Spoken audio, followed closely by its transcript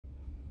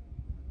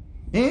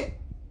Eh?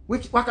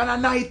 What kind of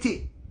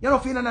 90? You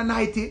don't feel on a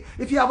 90.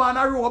 If you have on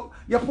a rope,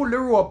 you pull the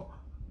rope.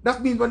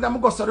 That means when them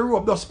go so the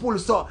rope just pull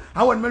so.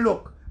 And when me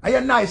look, I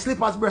hear nice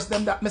slippers breast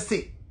them that me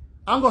see.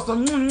 I'm go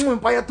so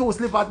for your two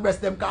slippers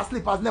breast them, because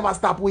slippers never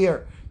stop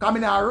wear. Because me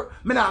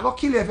nah go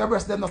kill you if your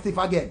breast them not stiff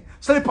again.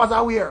 Slippers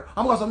are wear.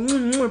 I'm go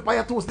so for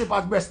your two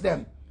slippers breast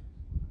them.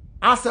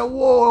 I say,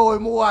 whoa,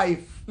 my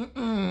wife.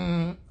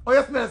 Oh,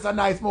 you smell so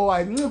nice, my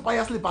wife. For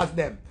your slippers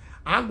them.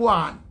 And go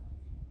on.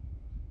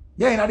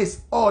 Yeah, you know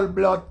this all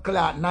blood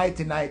clot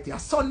 90-90. A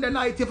Sunday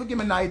 90 if you give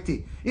me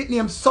 90. It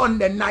named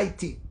Sunday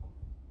 90.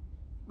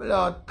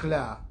 Blood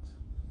clot.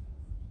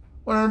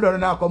 When you don't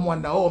now come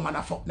wonder, oh man,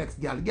 I fuck next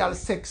girl. Girl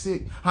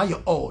sexy and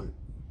you old.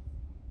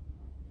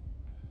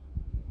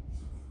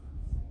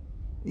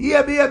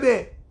 Yeah,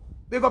 baby.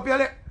 Pick up your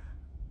leg.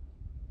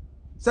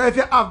 So if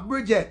you have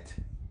Bridget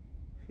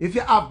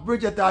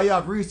or you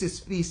have Reese's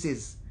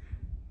Pieces,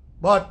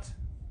 but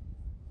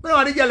you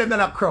know the girl them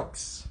are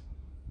crooks.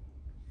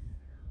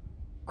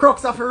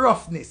 Crooks of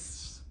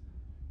roughness.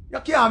 You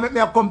can't make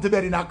me come to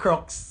bed in a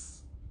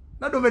crooks.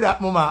 Not do me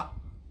that, mama.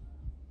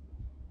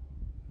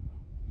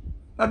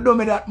 Not do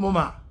me that,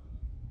 mama.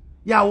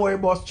 You worry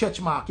about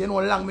stretch mark. You know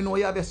long me know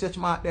you have a stretch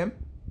mark them.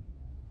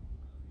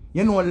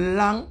 You know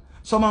long.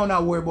 Somehow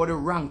not worry about the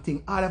wrong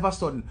thing. All of a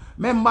sudden.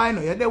 Remember, you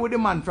know, you're there with the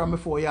man from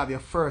before you have your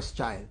first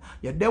child.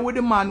 You're there with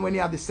the man when you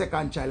have the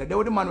second child. You're there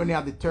with the man when you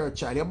have the third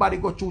child. Your body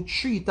go through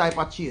 3 type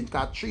of change.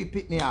 Because 3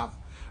 pick me have.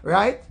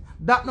 Right?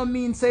 That no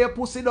mean say your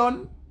pussy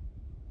done.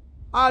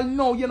 I'll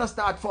know you not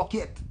start fuck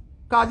it.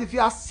 Because if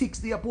you are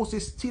 60, your pussy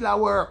still at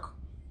work.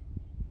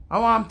 I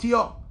want to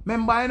you.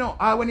 Remember, you know,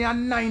 when you are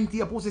 90,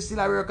 your pussy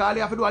still at work. All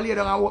you have to do is lay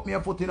down and walk me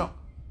your foot, you know.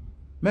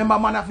 Remember,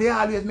 man, have to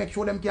always make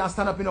sure them can't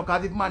stand up, you know,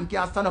 because if man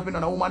can't stand up, you know,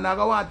 the woman not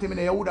going to want him, you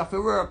know, you would have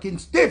to work in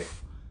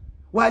stiff.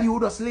 While you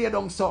would just lay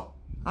down so.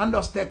 And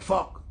just take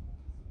fuck.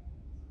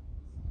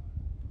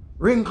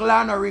 Wrinkle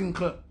or no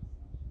wrinkle.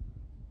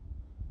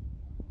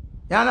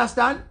 You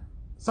understand?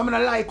 Some of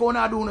the like how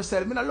I do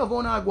yourself. I love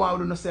how I go out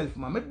with yourself,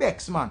 man. I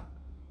vex, man.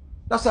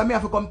 That's why I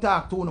have to come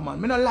talk to you,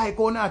 man. I don't like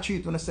how I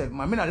treat yourself,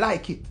 man. I don't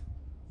like it.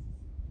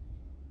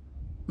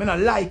 I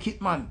don't like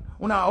it, man.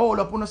 When I hold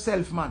up on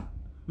yourself, man.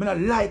 I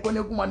don't like when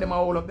the woman them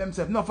hold up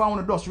themselves. Not for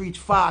when just reach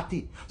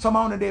 40. Some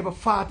of them they have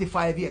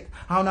 45 yet.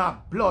 And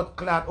have blood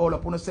clot all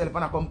up on yourself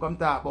and I come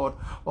talk about,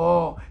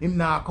 oh, him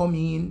not come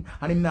in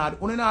and him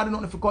not. When you not do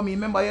nothing for come in,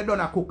 remember you done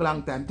a cook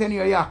long time. 10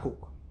 years you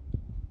cook.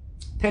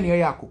 10 years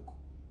you cook.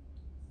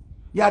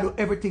 You do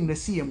everything the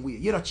same way.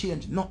 You don't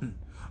change nothing.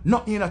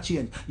 Nothing you don't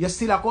change. You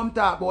still come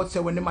talk about say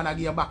when the man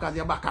give you back as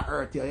your back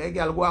hurt you. You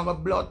girl go and go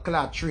blood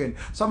clot train.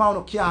 Somehow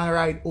you can't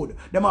ride hood.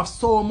 Them have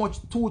so much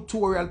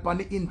tutorial on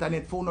the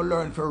internet for you to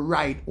learn for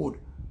ride hood.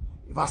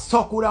 If I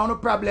suck hood on a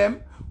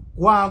problem,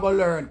 go and go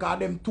learn. Because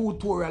them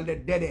tutorial they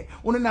dead.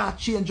 You not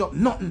change up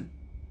nothing.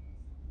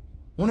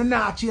 You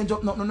not change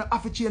up nothing. You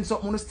have to change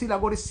something. You still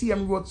go the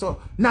same road. So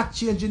not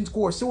changing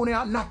course. So you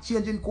not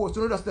changing course.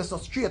 You just so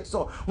straight.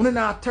 So you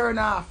not turn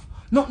off.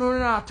 Nothing you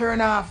not turn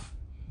off.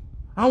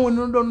 And when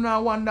you don't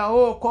know wonder,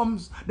 oh,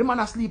 comes the man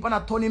asleep and I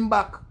turn him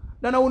back.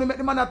 Then I want to make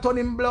the man turn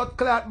him blood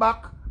clot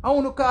back. I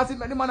want to cause it,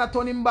 make the man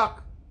turn him back.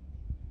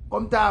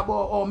 Come talk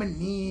about, oh, my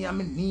knee, I'm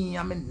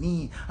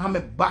my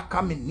back,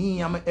 I'm my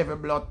knee, I'm every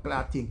blood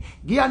clot thing.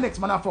 Give your next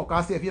man a fuck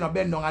and say if you don't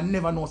bend down, I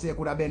never know say you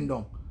could have bend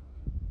down.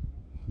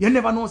 You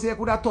never know say you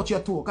could have touched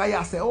your toe. Because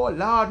you say, oh,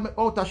 Lord, me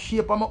out of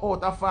shape, I'm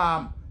out of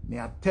form. Me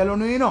I tell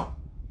you, you know.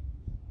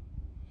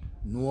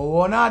 No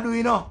one I do,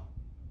 you know.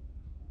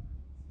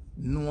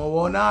 No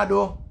one I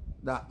do.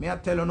 That me I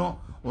tell you no.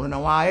 When you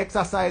want to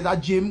exercise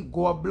at gym,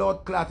 go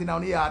blood clotting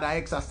down the yard and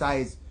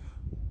exercise.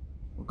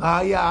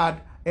 Go yard,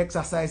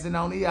 exercising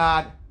down the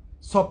yard.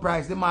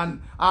 Surprise the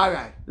man.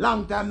 Alright.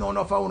 Long time now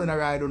enough for a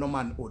ride on a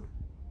manhood.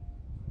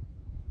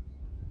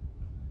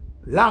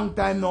 Long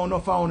time now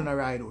enough for a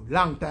ride on.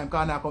 Long time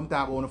can I come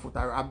talk about foot.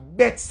 I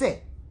bet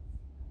say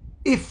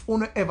if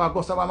you ever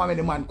go somewhere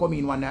the man come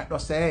in one night,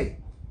 just say hey,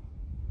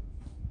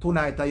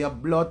 tonight are your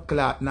blood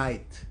clot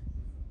night.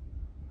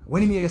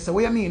 When you say,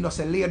 what you mean? Just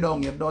say, lay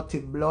down your dirty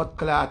blood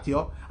clot,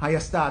 yo, and you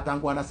start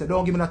and go and say,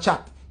 don't give me no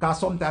chat. Because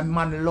sometimes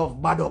man love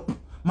bad up.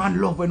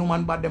 Man love when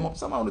woman bad them up.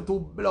 Somehow the two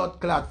blood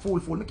clot, full.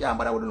 I can't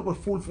bother with a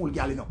full,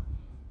 girl, you know.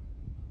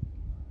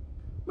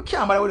 I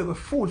can't bother with a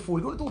full.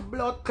 You two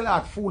blood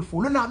clot, full.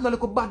 You don't have no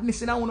little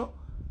badness in you know.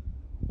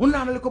 You don't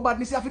have no little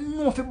badness. You have to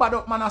know if you bad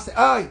up, man. I say,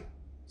 hey,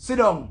 sit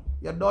down.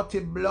 You dirty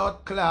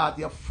blood clot,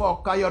 you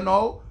fucker, you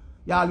know.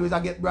 You always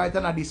get brighter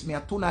than this, me.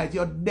 Tonight,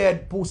 you're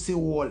dead pussy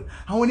hole.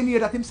 And when you hear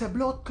that, him say,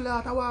 blood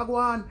clot, I want to go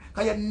on.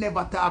 Because you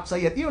never talk so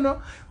yet. You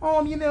know,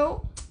 you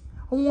know,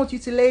 I want you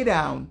to lay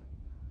down.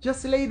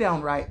 Just lay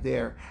down right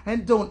there.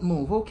 And don't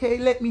move, okay?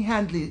 Let me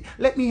handle it.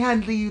 Let me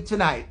handle you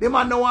tonight. The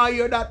man don't want to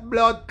hear that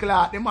blood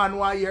clot. The man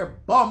want to hear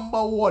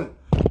bumble hole.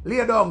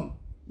 Lay down.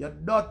 You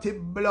dirty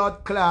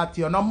blood clot.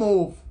 You no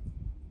move.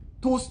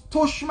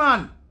 Tush,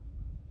 man.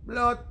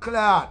 Blood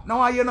clot.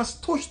 Now I hear no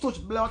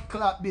touch blood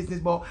clot business,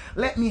 but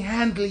let me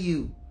handle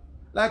you.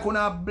 Like when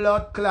a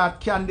blood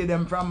clot candy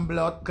them from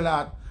blood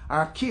clot.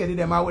 or Katie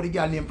them or what the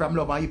girl name from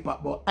Love and Hip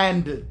Hop, but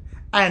handle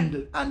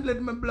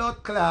my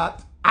blood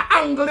clot.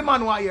 I angle the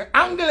man while you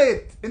angle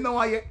it. You know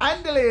why you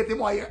angle it, him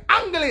why you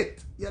angle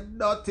it. You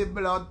dirty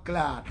blood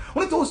clot.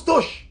 Only too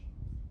stush.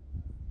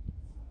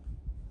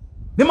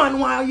 The man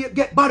while you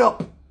get bad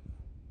up.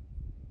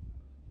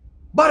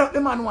 Bad up the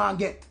man want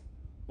get.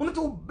 Only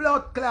too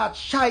blood clot,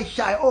 shy.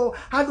 Oh,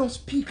 I don't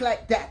speak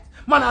like that.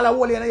 Man, all the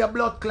whole in your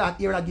blood clot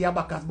here and give your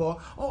backers, boy.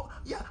 Oh,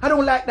 yeah, I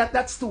don't like that.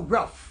 That's too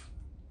rough.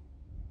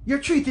 You're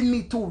treating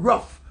me too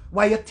rough.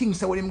 Why you think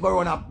so when him go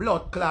on a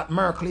blood clot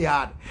Merkel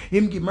hard?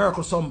 Him give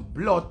Merkel some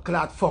blood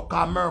clot fuck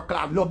and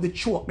Merkel love the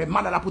choke. The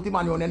man that put him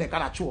on your neck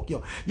and a choke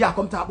you. Yeah,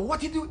 come talk, but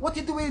what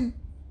you doing?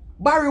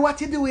 Barry,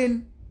 what you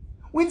doing?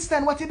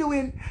 Winston, what you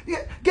doing?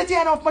 Get your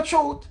hand off my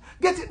throat.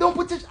 Get it, don't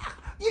put it.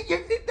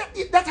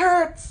 That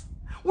hurts.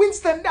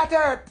 Winston, that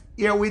hurt.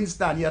 Here,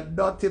 Winston, you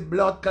dirty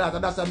blood clot,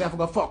 and that's why I have to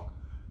go fuck.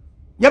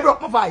 You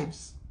broke my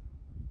vibes.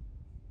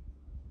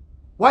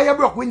 Why you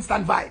broke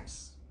Winston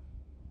vibes?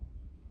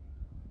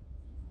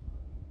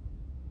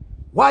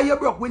 Why you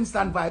broke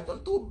Winston vibes?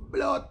 Don't do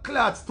blood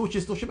clots,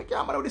 touches. I can't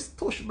remember this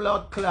tush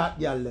blood clot,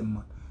 y'all,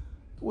 man.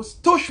 It was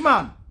tush,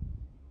 man.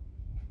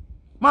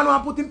 Man,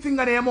 want put him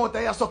finger in your mouth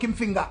and you suck him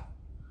finger.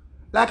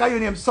 Like how you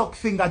name suck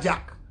finger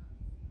Jack.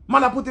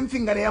 Man, I put him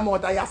finger in your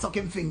mouth and you suck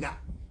him finger.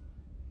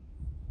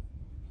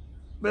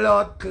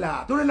 Blood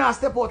clot. Do not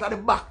step out of the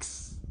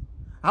box.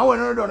 And when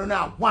you don't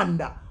now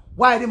wonder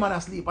why the man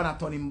asleep and I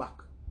turn him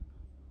back.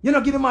 You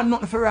know, give the man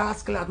nothing for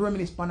rascal that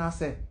reminisce pan and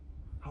say,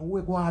 how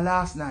we go on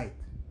last night?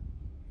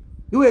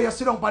 The way you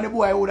sit down on the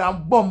boy, I would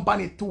have bump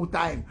on it 2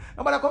 times.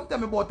 Nobody come tell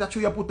me about that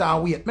you put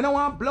on weight. Me don't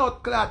want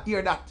blood clot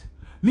hear that.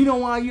 Me don't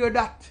want hear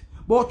that.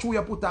 But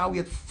you put on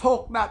weight.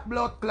 Fuck that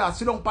blood clot.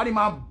 Sit down on him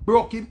and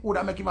broke him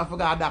would make him a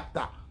forget a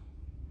doctor.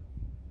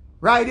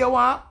 Ride you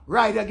want,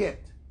 ride you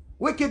get.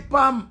 Wicked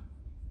Pam.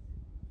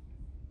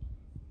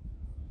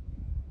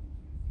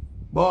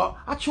 But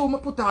I show me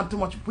put on too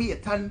much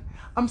weight and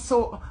I'm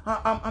so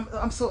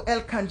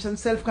self-conscious and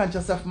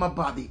self-conscious of my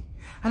body.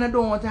 And I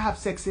don't want to have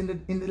sex in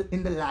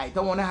the light.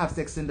 I want to have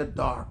sex in the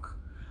dark.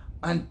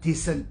 And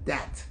this and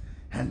that.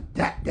 And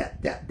that.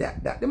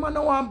 The man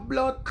don't want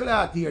blood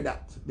clot hear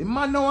that. The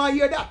man don't want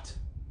hear that.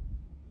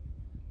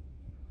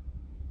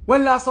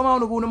 When last time I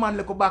want to go to man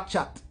like a back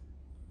chat.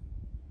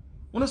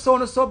 I want to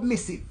sound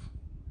submissive.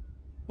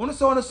 I want to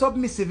sound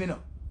submissive, you know.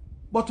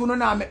 But you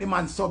don't make the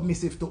man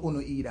submissive to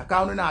you either.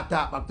 Because you don't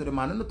talk back to the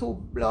man. You too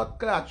blood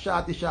clot,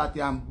 shorty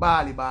and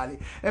bally.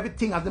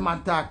 Everything as the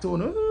man talk to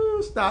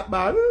you, start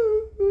bad.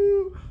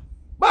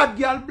 Bad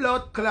girl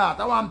blood clot.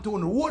 I want to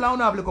know. Whole I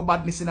have like a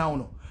badness in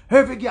you.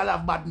 Every girl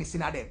have badness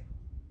in them.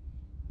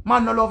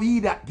 Man no love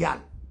you that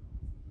girl.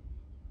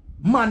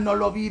 Man no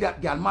love you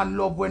that girl. Man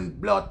love when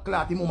blood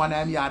clot the woman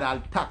and yard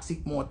all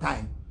toxic more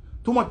time.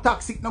 Too much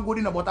toxic no good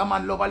enough, but a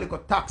man love a little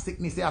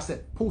toxicness. I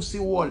said, pussy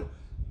wall.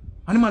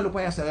 And the man look at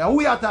you and say,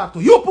 who you talk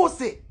to? You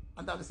pussy!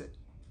 And that said,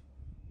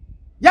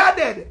 you're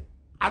dead.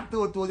 And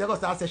two, you go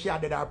start say she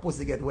dead, her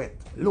pussy get wet.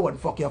 Lord,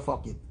 fuck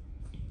it.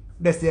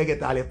 They say you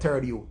get all your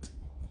third youth.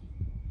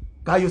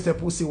 Because you say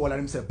pussy wall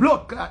and him say,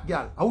 blood clot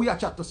girl. And who you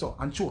chat to so?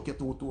 And choke your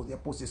 2 toes, your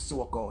pussy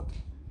soak out.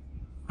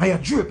 And you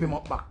drape him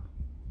up back.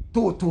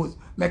 2 toes.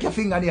 Make your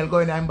fingernail go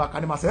in him back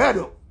and him say, hey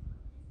do.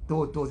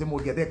 2 toes, him will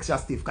get extra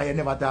stiff because you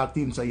never talk to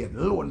him so yet.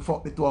 Lord,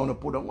 fuck the 2 and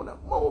put on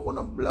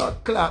one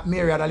blood clot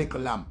Mary had a little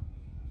lamb.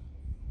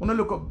 When you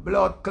look at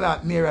blood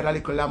clot Mary had a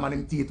little lamb and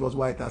him teeth was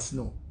white as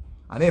snow.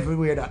 And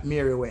everywhere that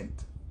Mary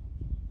went.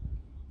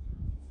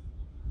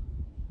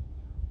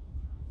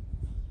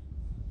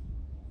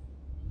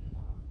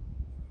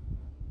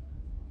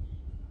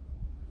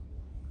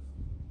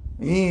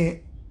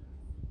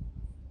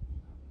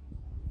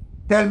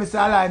 Tell me say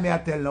I lie, me I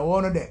tell no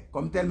one of them.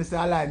 Come tell me say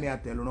I lie, me I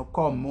tell you. No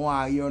come,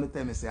 more here and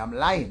tell me say I'm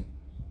lying.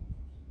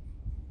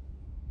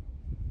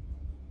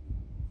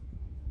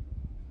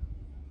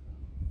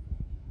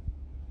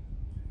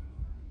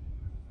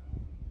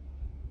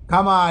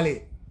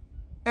 Kamali,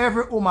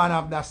 every woman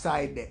have that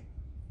side there.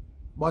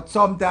 But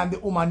sometimes the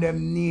woman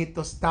them need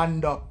to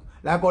stand up.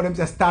 Like how them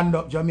say stand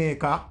up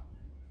Jamaica.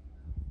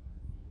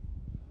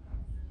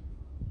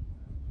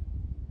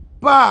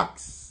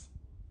 Pax.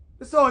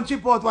 The sound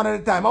chip out one at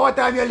a time. At what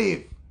time you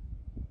leave?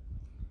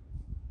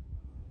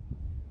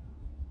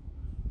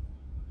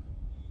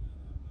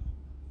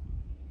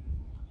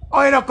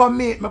 Oh, you don't come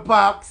meet me,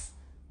 Pax.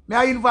 May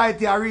I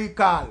invite you a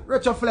recall.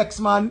 Richie Flex,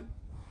 man.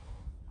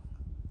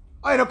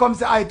 Oh, you don't come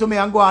say hi to me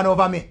and go on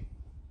over me.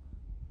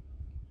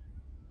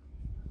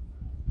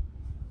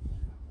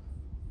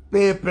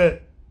 People,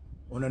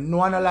 you don't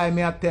know no lie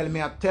me I tell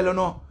you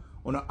no.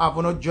 You don't have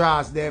no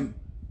draws them.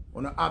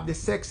 You don't have the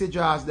sexy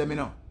draws them, you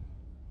know.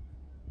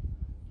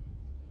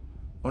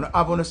 You don't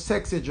have no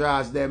sexy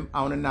draws them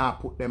and you not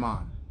put them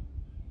on.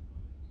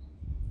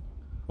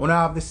 You don't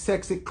have the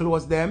sexy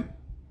clothes them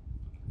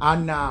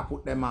and not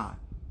put them on.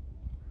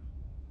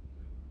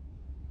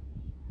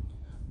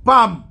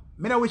 Pam,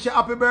 me no wish you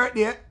happy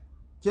birthday.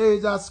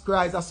 Jesus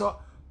Christ. So,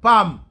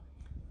 Pam,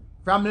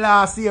 from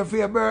last year for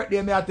your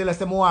birthday, me I tell you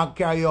say I want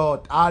to carry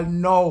out. I'll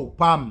know,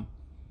 Pam.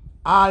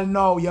 All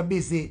know you're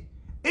busy.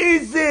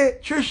 Easy,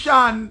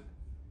 Trishan.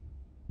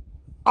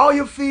 How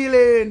you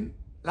feeling?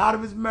 Lord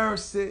of His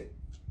mercy.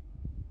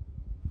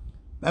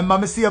 Remember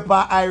me see up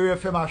on Irie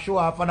FM I show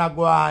off and I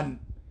go on.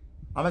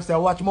 I'm going to say,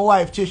 watch my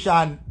wife,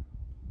 Trishan.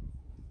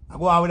 I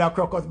go on with a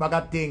crocus bag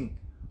of thing.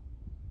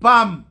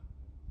 Pam.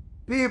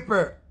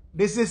 People,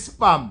 this is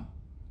Pam.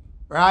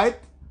 Right?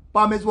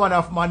 Pam is one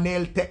of my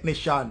nail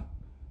technician.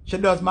 She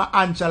does my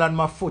handshell and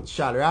my foot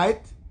shell,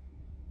 right?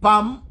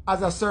 Pam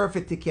has a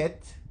surfing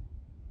ticket.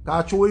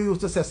 Because we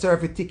used to say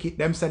surfing ticket.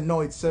 Them say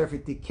no, it's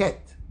surfing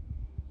ticket.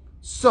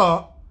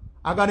 So,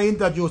 I'm going to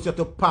introduce you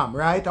to Pam,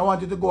 right? I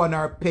want you to go on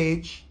her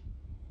page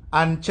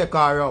and check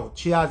her out.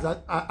 She has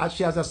a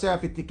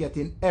surfing ticket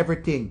in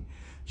everything.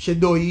 She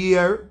do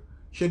hair,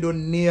 she do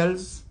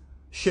nails,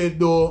 she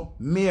do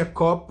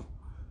makeup.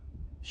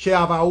 She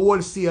have a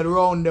wholesale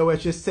round there where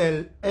she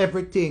sell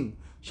everything.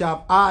 She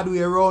have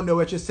hardware round there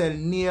where she sell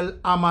nail,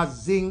 hammer,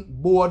 zinc,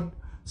 board,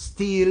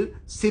 steel,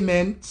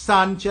 cement,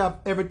 sand. She have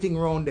everything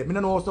round there. I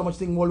don't know how so much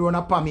thing will run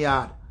a Pam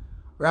yard.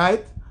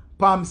 Right?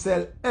 Pam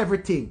sell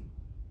everything.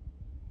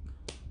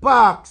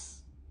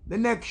 Parks. The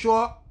next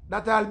show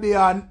that I'll be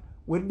on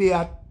will be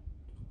at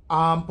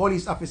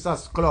Police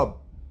Officers Club.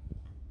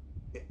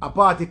 A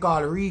party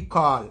called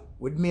Recall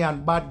with me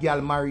and Bad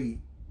Girl Marie.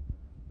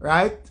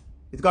 Right?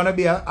 It's gonna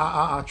be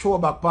a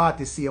throwback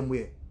party same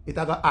way. It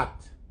a go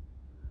act.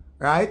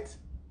 Right?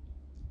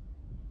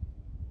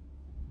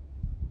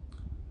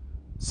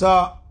 So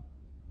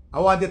I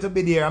want you to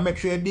be there and make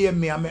sure you DM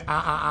me and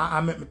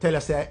I tell you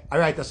say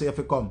alright I say if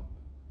you come.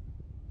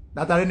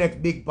 That's the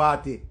next big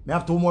party. I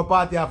have 2 more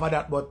parties after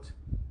that, but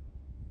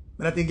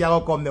I don't think you're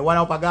gonna come there. One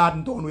up a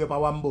garden town way up a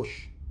one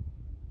bush.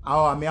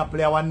 I may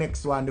play one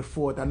next one the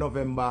 4th of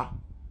November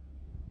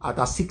at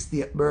a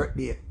 60th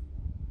birthday.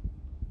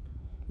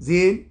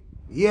 See?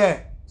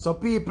 Yeah. So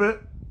people,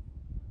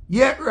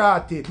 yeah,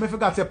 rotted. Me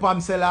forgot to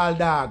Pam sell all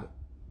dog.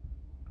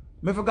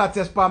 Me forgot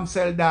to Pam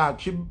sell dog.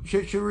 She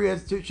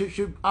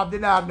have the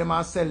dog them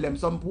and sell them.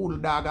 Some poodle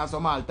dog and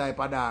some all type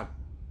of dog.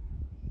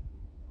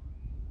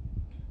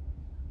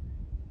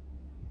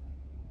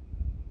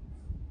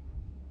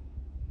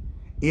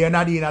 Here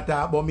Nadine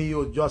talk about me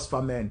use just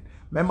for men.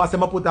 Remember say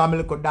I put on my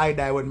little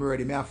die when me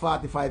ready. Me am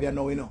 45 years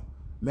now, you know.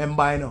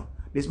 Remember, you know.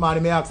 This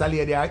morning me ask a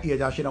lady her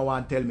age and she don't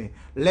want to tell me.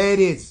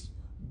 Ladies,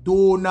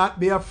 do not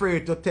be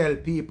afraid to tell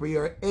people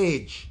your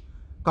age.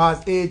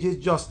 Because age is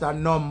just a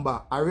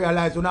number. I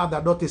realize you don't have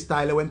that dirty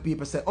style when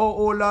people say, oh, how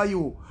old are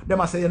you? They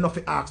must say you not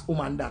to ask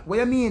woman that. What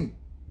you mean?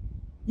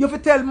 You have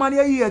to tell man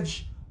your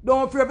age.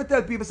 Don't afraid to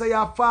tell people say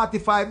you're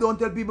 45. Don't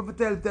tell people to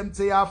tell them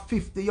say you're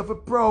 50. You have to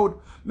proud.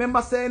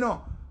 Remember say, you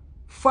know,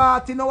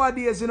 40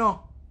 nowadays, you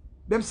know.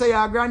 Them say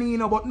you're granny, you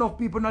know, but enough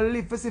people not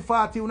live for say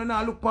 40. You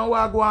not look for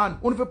what go on.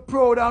 You have to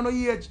proud on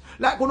your age.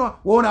 Like, you know,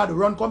 we want to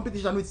run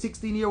competition with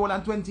 16-year-old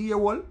and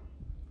 20-year-old.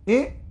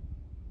 Eh?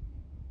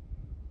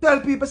 Tell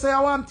people say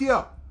I want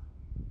you.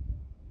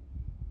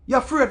 You're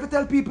afraid to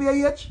tell people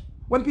your age?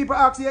 When people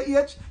ask your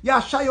age,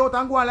 you're shy out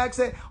and go on like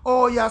say,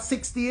 oh, you're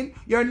 16,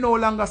 you're no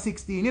longer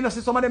 16. You know,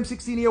 see some of them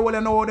 16-year-old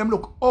and know them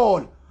look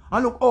old.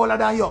 And look older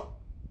than you.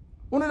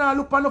 You don't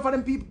look for enough of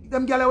them people,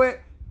 them girl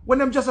away. When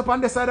them just up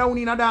on the side of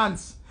in a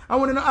dance. And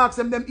when you ask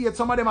them age,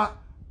 some of them are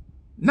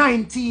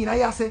 19. And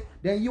you say,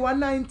 then you are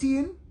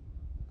 19?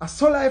 I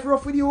saw life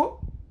rough with you.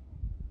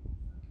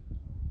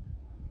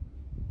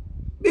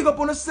 Big up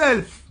on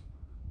yourself.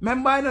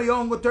 Remember, you know, you're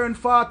going to turn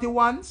 40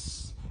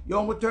 once.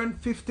 You're going to turn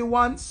 50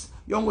 once.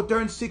 You're going to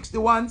turn 60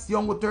 once.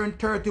 You're going to turn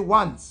 30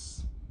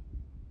 once.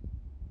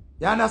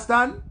 You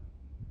understand?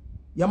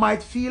 You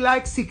might feel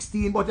like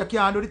 16, but you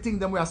can't do the thing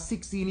them we are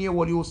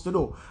 16-year-old used to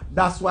do.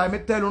 That's why I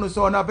tell you,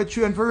 so you have to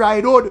train for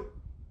ride hood.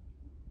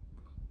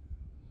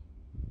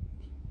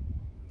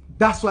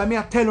 That's why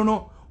I tell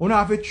you,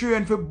 have to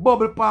train for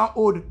bubble pan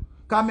hood.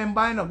 Because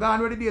remember, you know, gone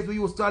were the days we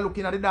used to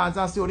looking at the dance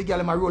and see how the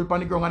girl roll on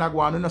the ground and I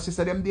go on. You know,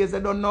 sister, them days they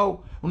don't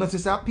know. You know,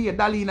 sister, pay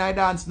Dalina I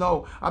dance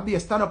now. I be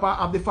stand up and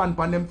have the fan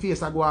pan them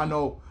face I go on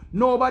now.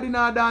 Nobody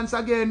now dance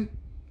again.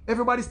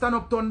 Everybody stand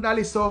up turn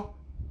Dali so.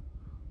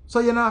 So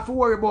you don't have to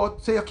worry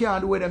about say you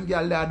can't do what them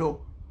girl there do.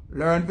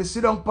 Learn to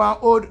sit down pan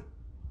hood.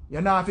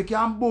 You know if you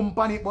can boom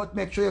pan it, but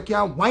make sure you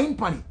can whine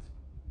pan it.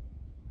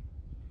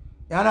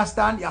 You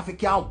understand? You have to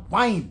can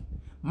whine.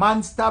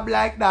 Man stab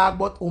like dog,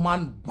 but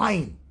woman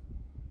whine.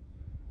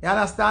 You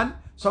understand?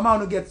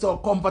 Somehow you get so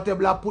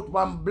comfortable and put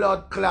one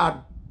blood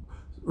clad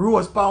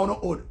rose pound on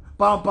hood,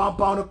 pound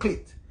on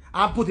clit,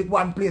 and put it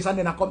one place and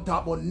then I come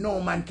talk about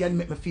no man can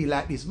make me feel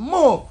like this.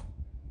 Move!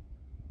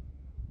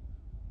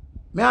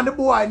 Me and the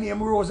boy named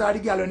Rose or the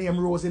girl named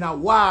Rose in a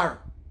war.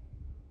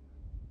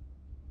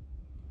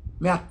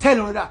 Me I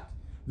tell you that.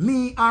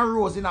 Me and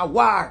Rose in a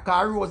war,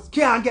 because Rose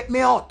can't get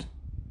me out.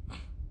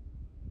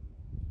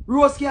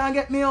 Rose can't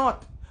get me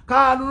out.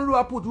 Because I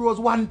don't put Rose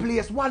one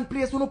place we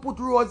don't put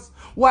Rose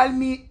while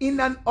me in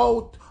and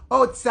out,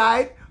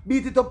 outside,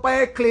 beat it up by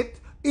a clit,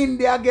 in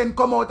there again,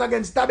 come out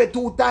again, stab it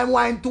 2 times,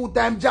 wine 2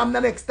 times, jam the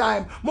next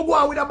time. I go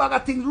on with a bag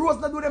of things. Rose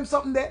not do them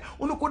something there.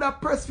 You could have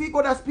press feet,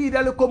 could have speed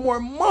a little more.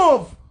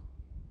 Move!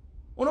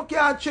 You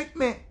can't trick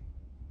me.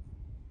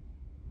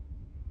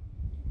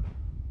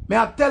 Me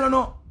I tell you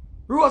no,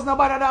 Rose no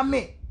better than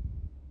me.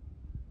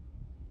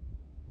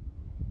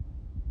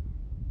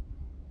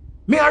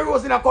 Me and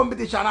Rose in a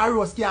competition and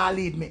Rose can't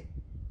lead me.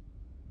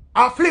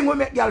 I fling with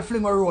me, girl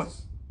fling with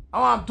Rose. I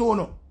want to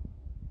know.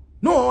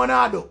 No one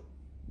I do.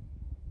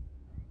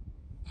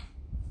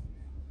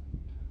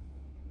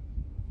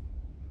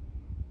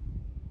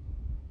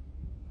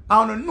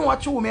 I don't know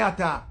what you me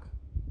attack.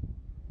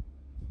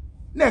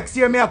 Next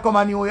year me I come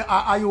and you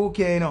are you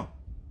okay, you know?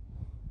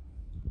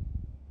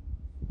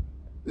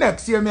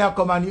 Next year me I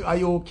come and you are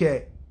you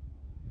okay?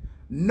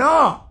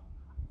 No,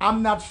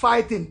 I'm not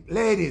fighting.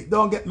 Ladies,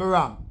 don't get me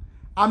wrong.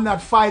 I'm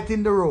not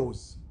fighting the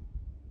Rose.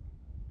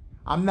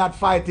 I'm not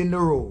fighting the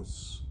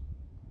Rose.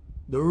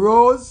 The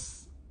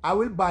Rose, I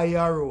will buy you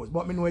a Rose,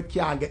 but me know it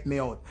can't get me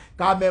out.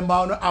 Because remember,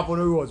 I don't have on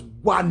the Rose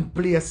one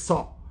place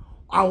so.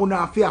 I don't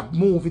have to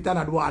move it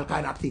and do all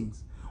kind of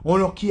things. I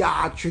don't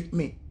care trick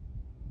me.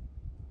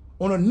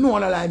 I don't know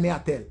what lie me I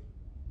tell.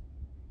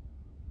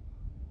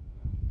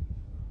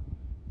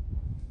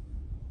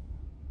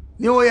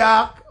 New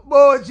York,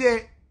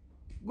 Boje.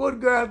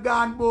 Good girl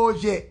gone,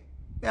 Boje.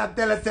 I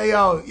tell her, say,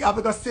 yo, you have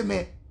to go see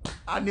me.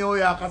 And New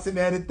York can see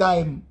me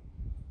anytime.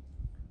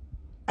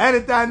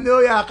 Anytime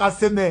New York can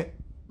see me.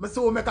 I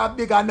so make a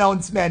big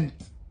announcement.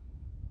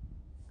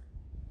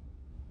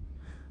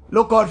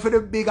 Look out for the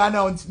big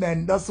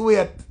announcement. Just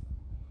wait.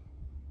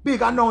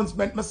 Big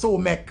announcement I so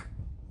make.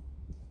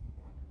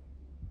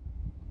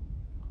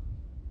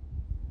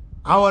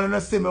 I want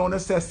to see me. I want to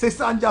say,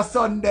 Sisanja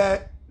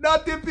Sunday.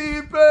 Dirty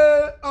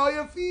people, how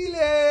you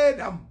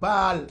feeling? I'm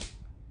ball.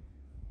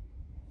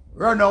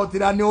 Run out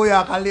in New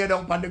York and lay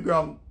down on the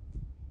ground.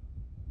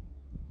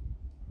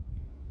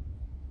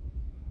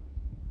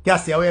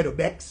 Cassie, where the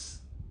Bex?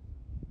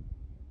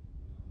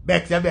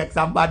 Bex,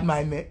 I'm bad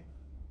mind, mate.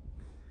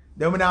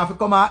 Then when I have to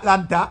come to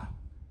Atlanta,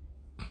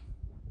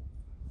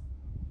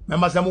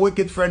 remember some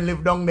wicked friend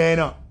live down there, you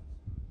know.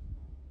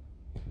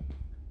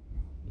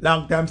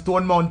 Long time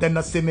Stone Mountain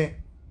to see me.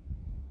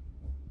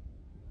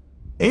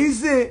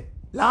 Easy,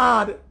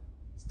 Lord.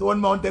 Stone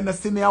Mountain to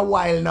see me a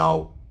while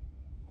now.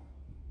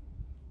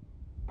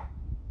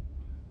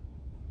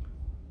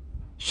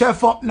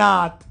 Chef up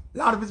north,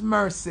 Lord of His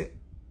mercy.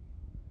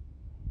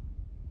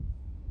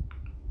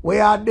 We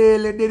are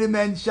daily did he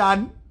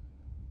mention?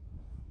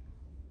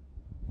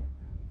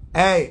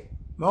 Hey,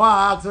 I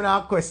want to ask you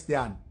a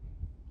question.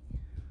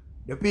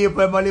 The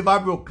people who live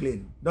in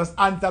Brooklyn, just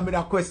answer me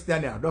that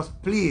question here.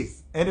 Just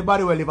please,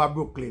 anybody who live in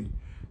Brooklyn,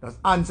 just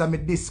answer me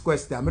this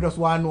question. I just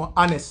want to know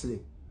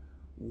honestly.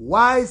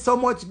 Why so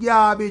much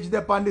garbage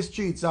there on the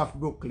streets of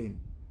Brooklyn?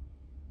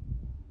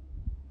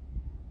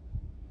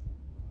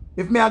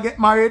 If me I get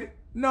married,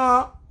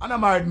 no, I'm not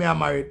married, me I'm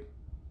married.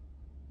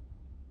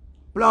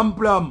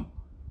 Plum.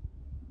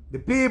 The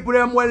people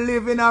them will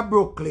live in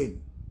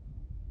Brooklyn.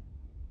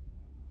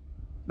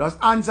 Just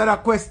answer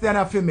that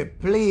question for me,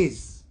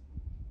 please.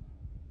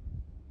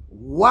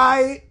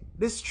 Why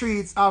the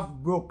streets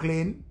of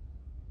Brooklyn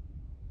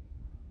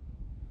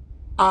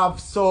have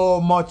so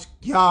much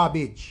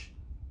garbage?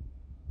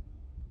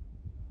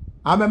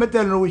 I'm going to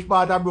tell you which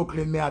part of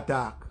Brooklyn me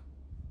attack.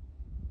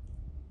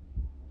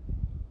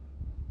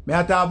 Me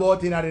talk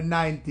about in the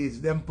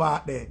 90s, them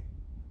part there.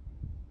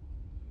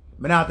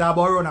 Me not talk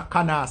about around a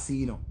Canarsie,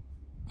 you know.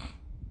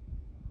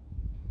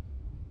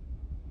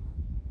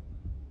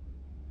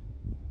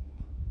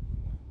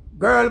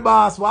 Girl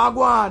boss, what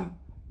go on?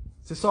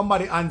 See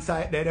somebody on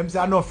site there, them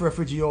say enough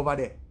refugee over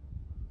there.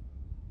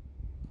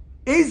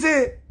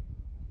 Easy.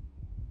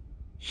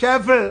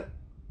 Shovel.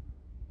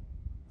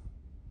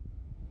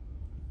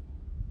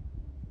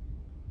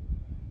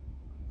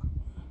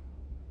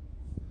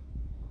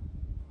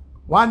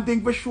 One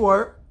thing for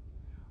sure,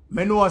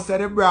 me know say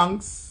the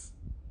Bronx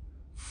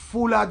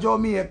full of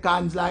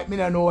Jamaicans like me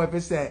don't know if you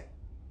say.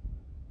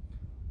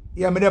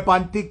 Yeah, me there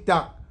on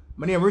TikTok.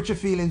 My name Richie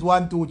Feelings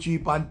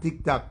 123 on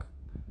TikTok.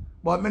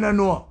 But me don't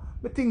know.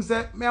 Me think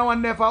say me I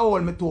want never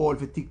hold me too old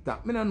for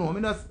TikTok. Me don't know.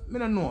 Me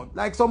don't know.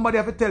 Like somebody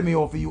have to tell me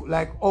how for you,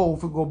 like how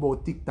to go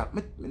about TikTok.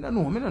 Me don't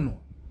know.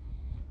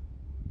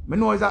 Me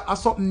know it's a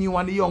something new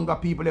and the younger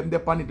people them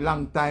depend it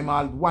long time,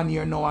 all 1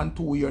 year now and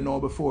 2 years now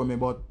before me,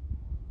 but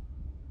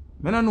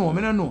me don't know.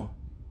 Me don't know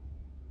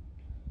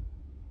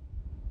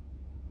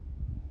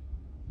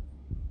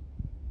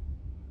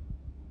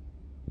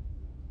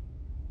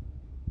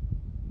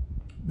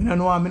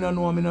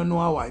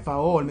why. If I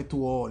hold me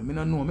too old, me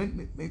don't know.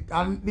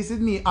 And this is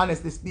me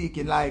honestly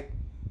speaking, like,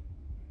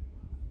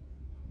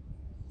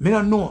 me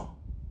don't know.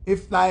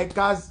 If like,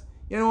 cause,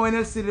 you know, when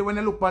you see, when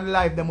you look on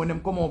live, them when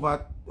them come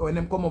over on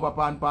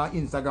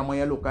Instagram, when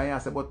you look and you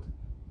say, but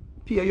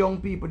peer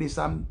young people, this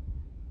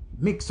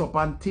mix up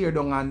and tear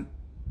down, and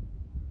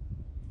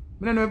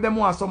I don't know if them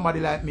want somebody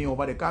like me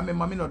over there. Cause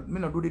remember, me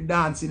not do the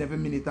dancing every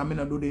minute, and me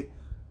not do the,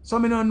 so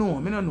me don't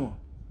know. Me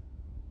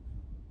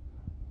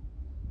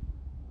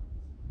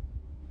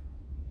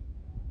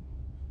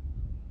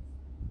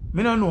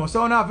don't know.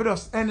 So now if you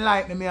just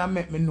enlighten me and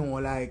make me know,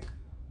 like,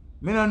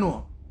 me don't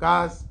know.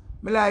 Cause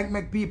me like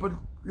make people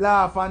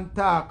laugh and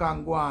talk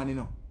and go on, you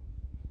know.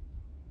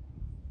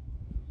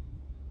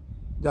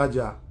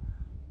 Jaja.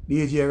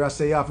 DJ Ross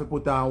say you have to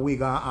put on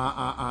wig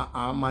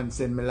and man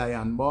send me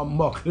lion.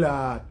 But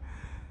lad.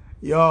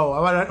 Yo,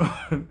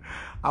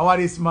 I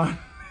want this man.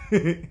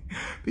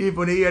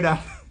 People they hear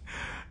that.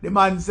 The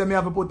man say me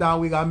have to put on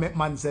wig and make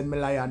man send me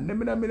lion. Me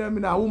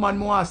woman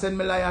more send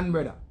me lion,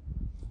 brother.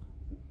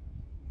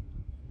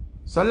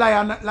 So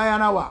lion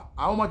what?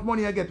 How much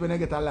money you get when you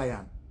get a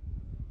lion?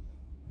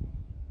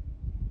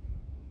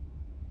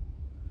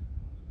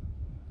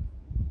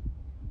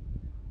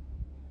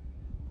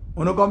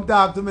 When you come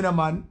talk to me, the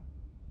man.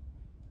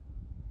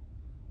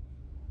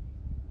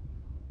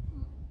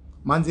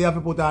 Man say you have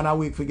to put on a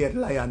wig to get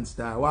lion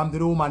star. What am to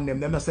the woman them?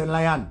 Them not send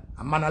lion.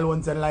 A man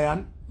alone send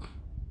lion.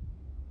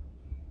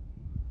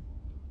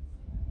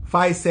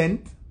 5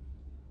 cents.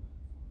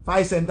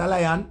 5 cents a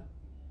lion.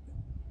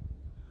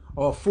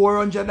 Or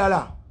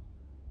 $400.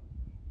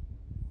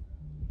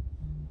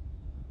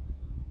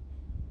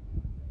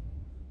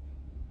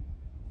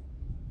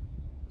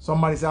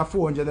 Somebody say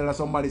 $400,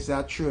 somebody say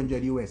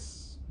 $300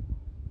 US.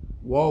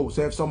 Wow,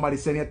 so if somebody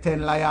send you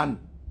 10 lion,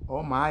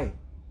 oh my.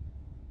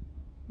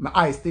 My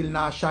eyes still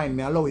not shine,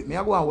 me allow it. Me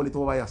I go and hold it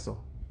over here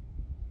so.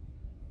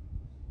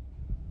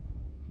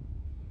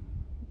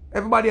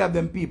 Everybody have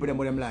them people them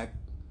with them like.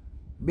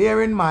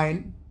 Bear in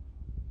mind,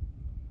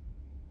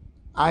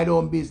 I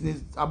don't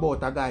business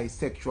about a guy's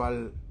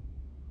sexual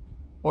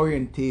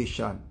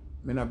orientation.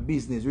 Me no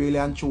business, really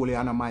and truly,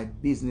 and my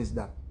business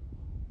that.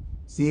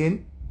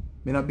 Seeing?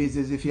 Me no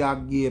business if you are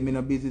gay, me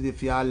no business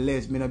if you are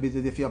les, me no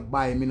business if you are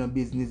bi, me no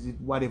business if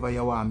whatever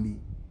you want be.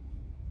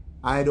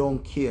 I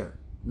don't care.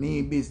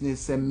 Me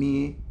business and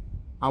me,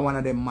 I one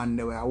of them man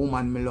there, a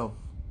woman me love.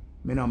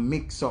 Me no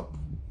mix up.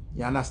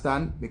 You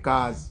understand?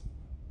 Because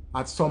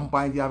at some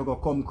point you have to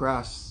come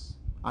across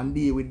and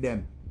deal with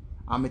them.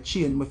 And me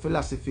change my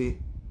philosophy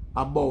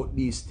about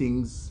these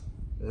things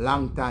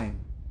long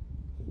time.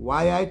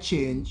 Why I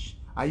change,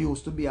 I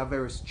used to be a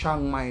very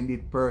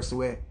strong-minded person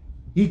where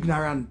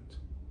ignorant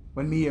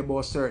when me hear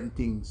about certain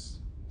things.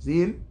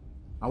 See? And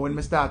when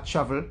me start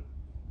travel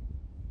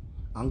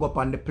and go up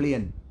on the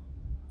plane.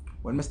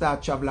 When me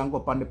start travel and go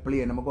up on the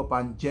plane, I'm go up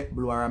on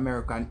JetBlue or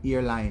American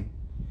Airline.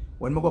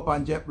 When I go up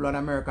on JetBlue and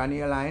American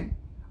Airline,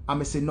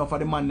 I see enough of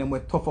the man them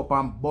with tough up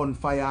on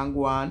bonfire and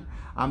go on.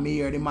 And me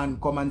hear the man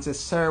come and say,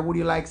 sir, would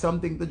you like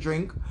something to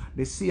drink?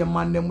 The same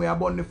man them with a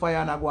bonfire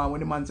and I go on.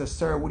 When the man says,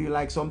 sir, would you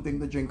like something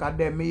to drink? And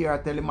then me hear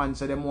tell the man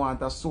say them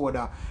want a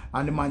soda.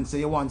 And the man say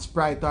you want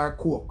Sprite or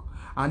Coke.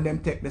 And them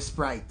take the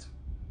Sprite.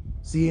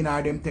 Seeing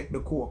or them take the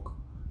Coke.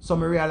 So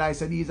me realize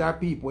that these are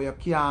people you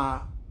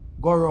can't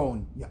go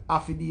around. You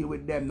have to deal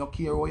with them. No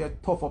care how you're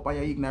tough up and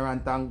you're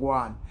ignorant and go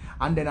on.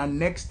 And then the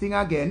next thing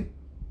again,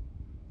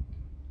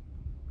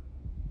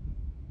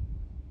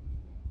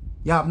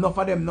 you have enough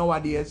of them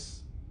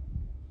nowadays.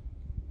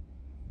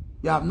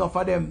 You have enough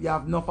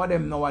of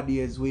them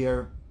nowadays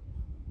where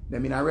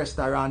them in a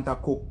restaurant to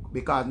cook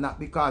because not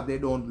because they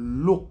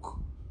don't look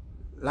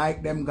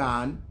like them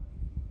gone.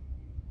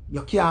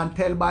 You can't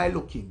tell by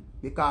looking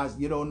because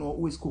you don't know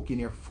who is cooking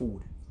your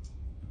food.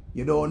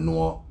 You don't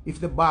know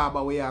if the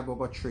barber where you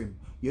go trim.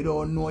 You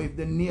don't know if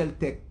the nail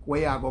tech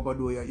where you go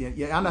do.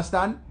 You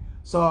understand?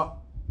 So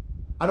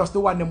I just the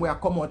one them where I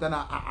come out and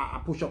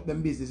I push up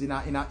them business in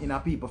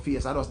a people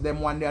face. I just them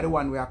one they are the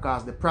one where I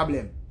cause the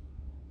problem.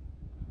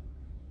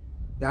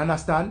 You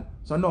understand?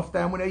 So enough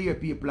time when I hear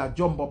people that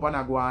jump up and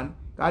I go on,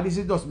 because this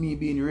is just me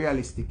being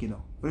realistic, you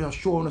know. We just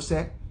show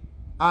say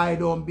I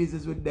don't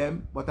business with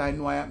them, but I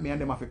know me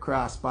and them have to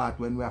cross path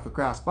when we have to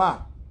cross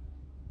path.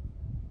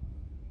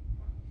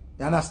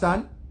 You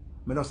understand?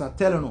 I just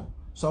tell you no.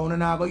 So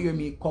when I go hear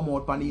me come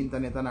out on the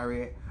internet and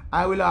array,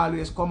 I will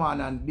always come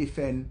on and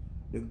defend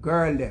the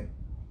girl them.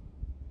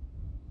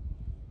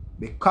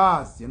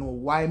 Because, you know,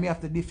 why me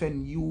have to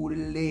defend you, the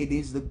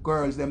ladies, the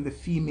girls, them, the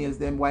females,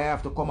 them, why I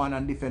have to come on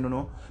and defend, you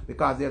know?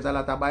 Because there's a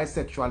lot of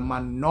bisexual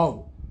men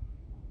now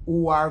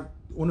who are,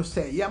 who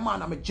say, yeah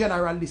man, I'm a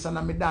general this and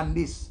I'm a done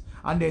this.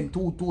 And then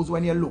two twos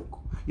when you look,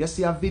 you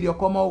see a video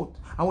come out.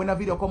 And when a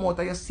video come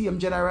out, you see him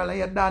general and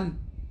you're done.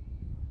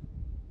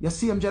 You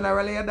see him general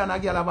and you're done. A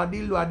girl have a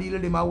deal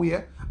him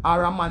away.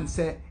 Or a man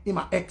say, him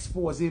a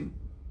expose him.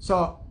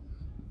 So,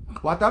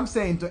 what I'm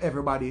saying to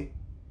everybody,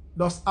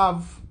 just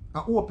have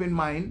an open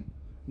mind.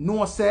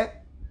 No say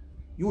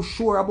you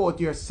sure about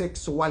your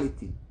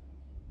sexuality.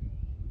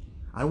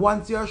 And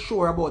once you're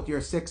sure about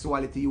your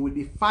sexuality, you will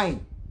be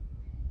fine.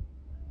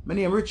 My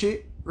name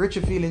Richie.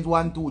 Richie Feelings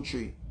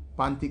 123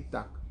 on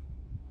TikTok.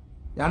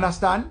 You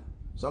understand?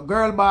 So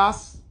girl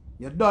boss,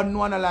 you don't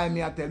know to lie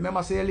me I tell.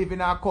 Remember say you live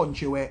in a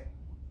country where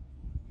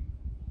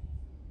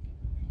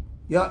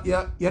you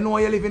know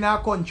you live in a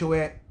country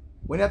where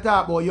when you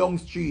talk about Young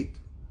Street,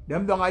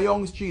 them down a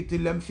Young Street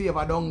till them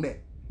favor down there.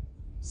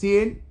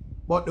 Seeing?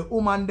 But the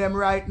woman them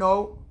right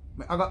now,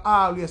 I got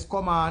always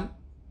come on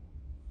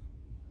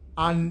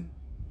and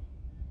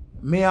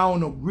me have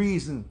no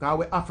reason, because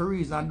we have a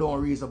reason and don't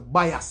reason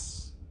bias.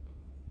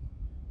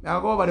 I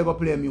go over there go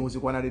play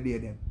music one of the day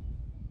them.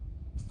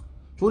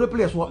 So the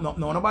place open up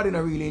now. Nobody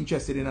not really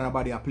interested in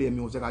anybody play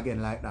music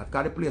again like that.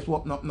 Because the place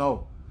open up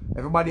now.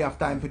 Everybody have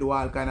time to do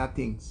all kind of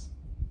things.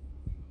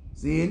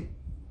 See?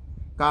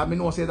 Because I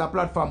know say it's a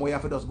platform where you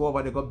have to just go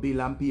over there, go build,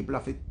 and people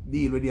have to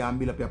deal with you and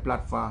build up your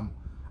platform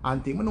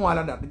and things. I know all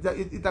of that.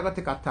 It's going to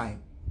take a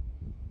time.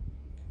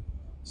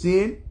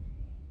 See?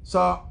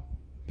 So,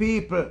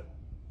 people,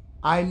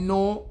 I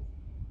know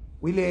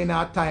we lay in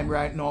our time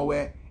right now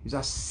where it's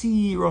a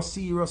serious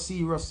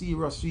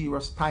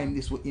time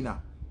this week, you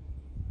know.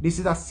 This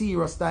is a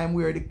serious time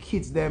where the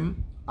kids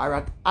them are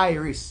at high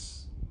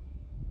risk.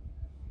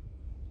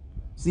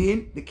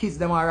 See? The kids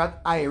them are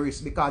at high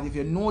risk because if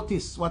you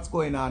notice what's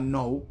going on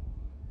now,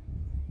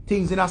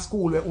 things in a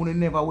school where you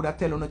never would have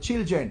tell on the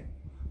children.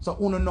 So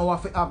you know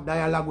have to have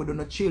dialogue with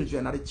the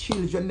children. And the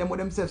children them with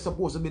themselves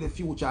supposed to be the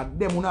future.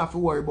 Them you have to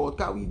worry about.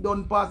 Because we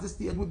don't pass the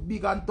stage with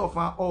big and tough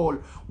and all.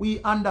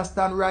 We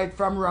understand right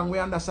from wrong. We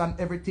understand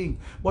everything.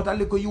 But a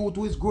little youth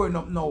who is growing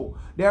up now,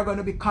 they're going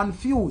to be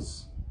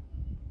confused.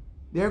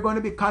 They're going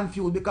to be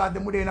confused because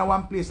them within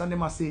one place and they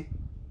must say,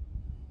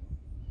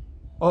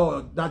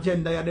 oh, that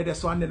gender you did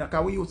this one then.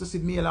 Because we used to see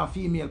male and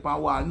female per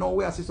wall. Now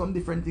we see some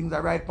different things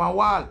that right per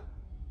wall.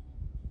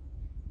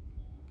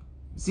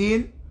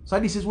 See? So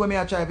this is where me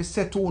I try to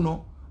set to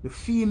know the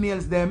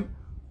females them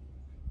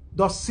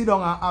just sit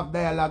down and have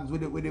dialogues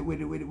with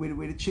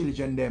the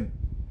children them.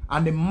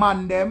 And the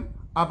man them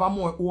have a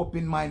more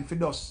open mind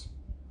for us.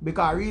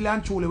 Because really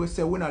and truly we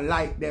say we don't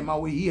like them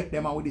and we hate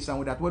them and we this and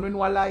we that. When we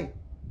know a lie,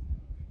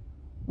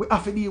 we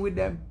have to deal with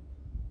them.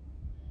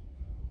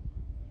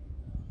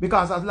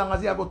 Because as long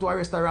as you go to a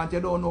restaurant, you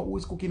don't know who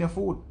is cooking your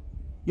food.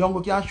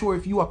 You can't show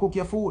if you are cooking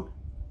your food.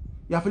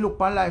 You have to look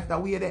upon life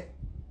that way there.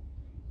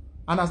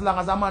 And as long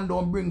as a man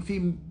don't bring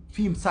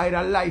film side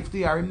of life to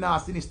you, or him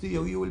nasty in the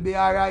studio, you will be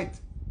alright.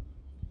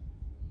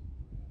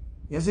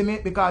 You see me?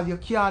 Because you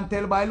can't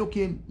tell by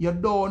looking. You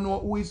don't know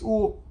who is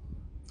who.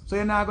 So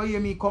you're not going to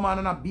hear me come on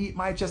and I beat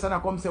my chest and I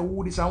come say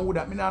who this and who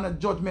that. I not a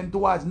judgment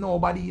towards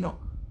nobody, you know.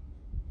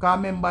 Because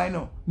remember, you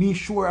know, me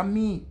sure of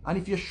me. And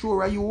if you're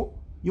sure of you,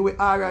 you will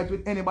alright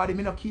with anybody.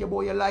 Me not care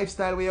about your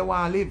lifestyle where you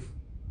want to live.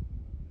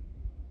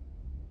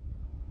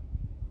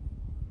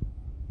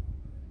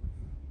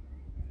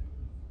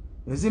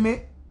 You see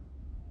me?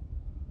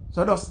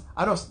 So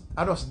I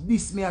just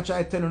this me I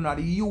try to tell you now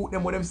the youth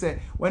them what them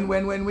say when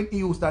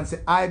youth and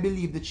say I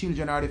believe the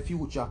children are the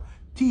future.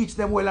 Teach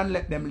them well and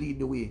let them lead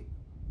the way.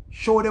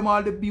 Show them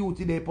all the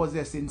beauty they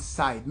possess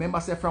inside.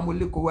 Remember say from we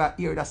look we are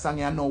hear that song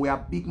you know we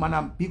are big man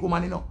and big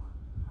woman, you know.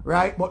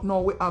 Right? But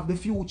now we have the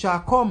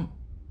future come.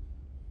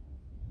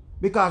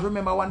 Because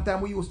remember one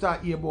time we used to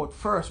hear about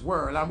first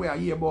world and we are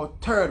hear about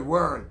third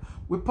world.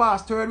 We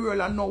passed third world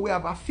and now we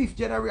have a fifth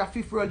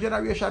world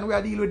generation we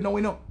are dealing with now,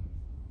 you know.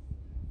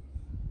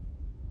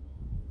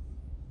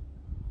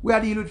 We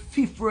are dealing with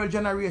fifth world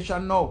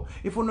generation now.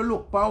 If you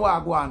look for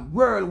what go on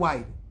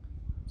worldwide,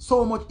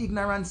 so much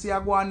ignorance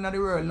are going on in the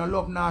world, no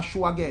love, no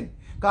show again.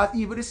 Because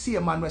even the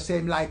same man will say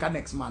him like a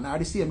next man, or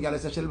the same girl will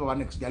say she'll love a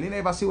next girl. You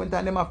never see when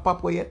time them have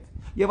pop yet?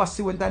 You ever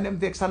see when time them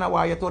vex and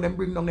why you told them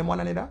bring down them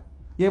one another?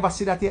 You ever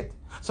see that yet?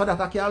 So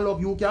that I can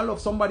love you, can love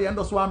somebody and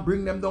just want to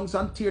bring them down so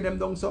and tear them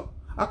down so.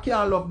 I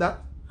can't love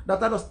that.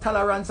 That I just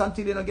tolerance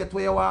until you don't get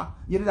where you are.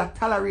 You need to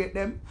tolerate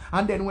them.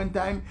 And then when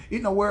time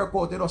it no work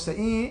out, you just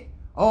say,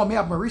 oh, me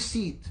have my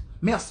receipt.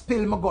 Me have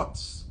spill my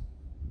guts.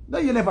 No,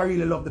 you never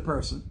really love the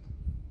person.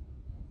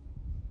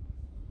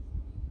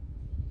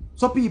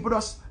 So people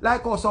just,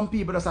 like how some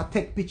people just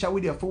take picture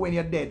with you for when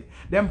you're dead.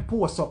 Them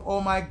post up,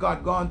 oh my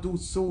God, gone too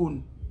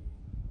soon.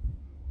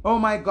 Oh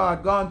my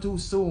God, gone too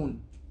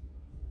soon.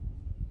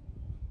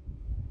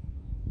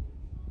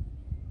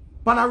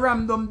 On a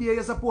random day,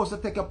 you're supposed to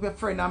take up your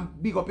friend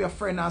and big up your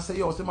friend and say,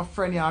 yo, see my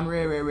friend here and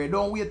ray.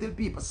 Don't wait till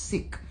people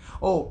sick.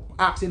 Oh,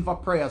 asking for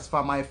prayers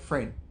for my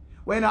friend.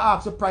 When I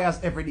ask for prayers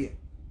every day.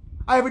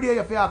 Every day you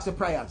have to ask for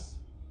prayers.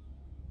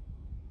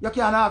 You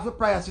can't ask for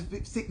prayers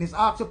for sickness.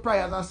 Ask for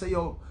prayers and say,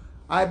 yo,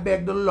 I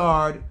beg the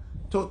Lord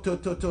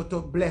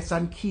to bless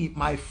and keep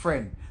my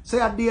friend.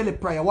 Say a daily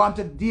prayer. Want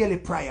a daily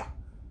prayer.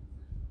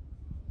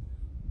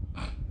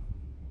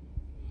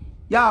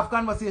 You have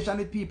conversation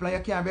with people and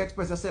you can't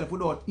express yourself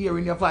without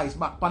hearing your voice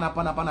back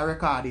pana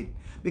recorded.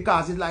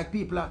 Because it's like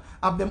people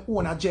have them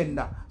own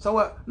agenda.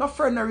 So no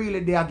friend not really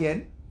there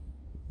again.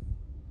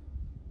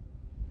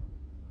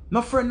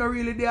 No friend not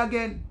really there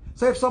again.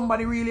 So if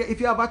somebody really, if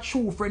you have a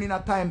true friend in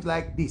a times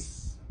like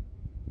this,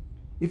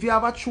 if you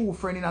have a true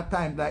friend in a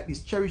times like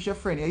this, cherish your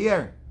friend, you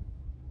hear?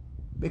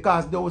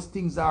 Because those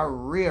things are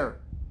rare.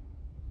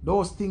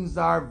 Those things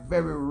are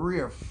very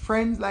rare.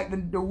 Friends,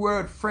 like the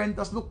word friend,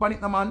 just look on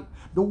it, man.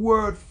 The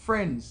word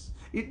friends,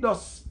 it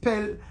does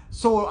spell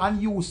so and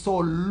used so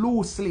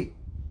loosely.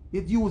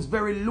 It used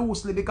very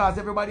loosely because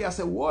everybody has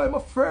said, whoa, I'm a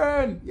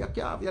friend. You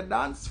can't have your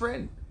dance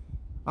friend.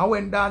 And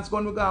when dance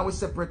gone, we go with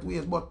separate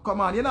ways. But come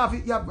on, you know,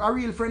 if you have a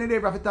real friend,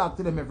 you have to talk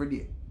to them every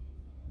day.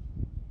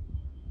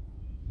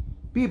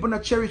 People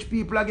not cherish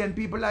people again.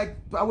 People like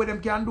how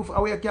them can do,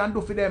 how you can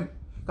do for them.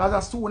 Because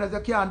as soon as you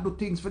can't do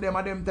things for them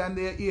at them time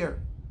they're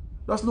here.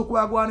 Just look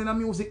where I go on in a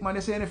music, man.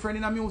 You say any friend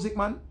in a music,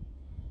 man?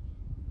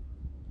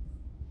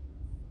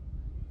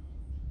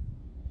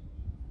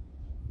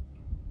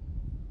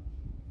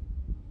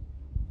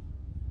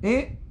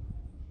 Eh?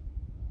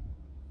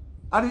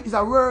 And it's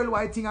a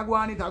worldwide thing. I go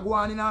on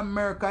in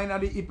America, in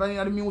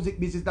the music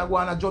business, I go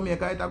on in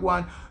Jamaica, I go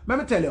on. Let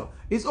me tell you,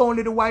 it's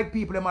only the white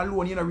people them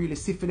alone, you know, really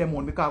see for them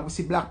one, because we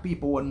see black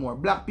people one more.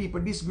 Black people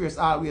disgrace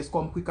always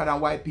come quicker than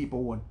white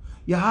people one.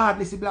 You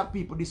hardly see black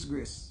people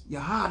disgrace. You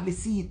hardly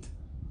see it.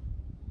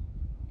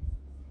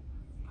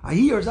 And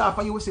years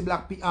after you will see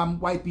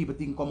white people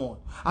thing come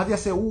out. As you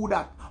say, who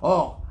that?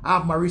 Oh, I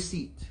have my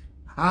receipt.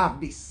 I have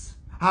this.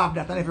 I have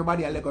that, and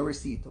everybody will like a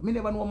receipt. Me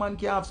never know man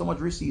can have so much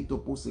receipt to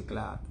pussy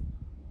clot.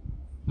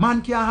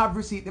 Man can't have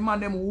receipt. The man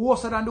them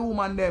worse than the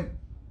woman them.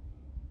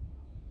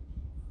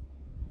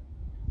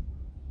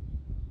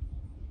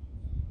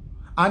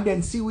 And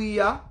then see we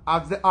here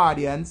as the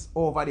audience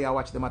over there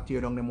watch them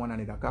tear down them one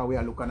another. Because we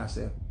are looking at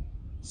say.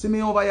 See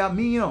me over here,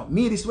 me you know.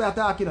 Me this way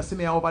talking, see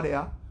me over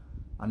there.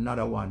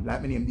 Another one.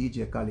 Like my name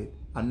DJ Khaled.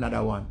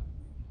 Another one.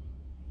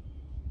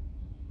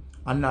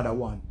 Another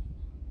one.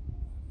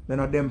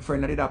 Then them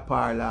friend that did a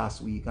par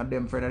last week. And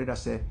them friend that did a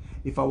say,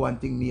 if I want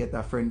thing me at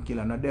a friend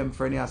killer. Now them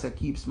friend here say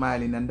keep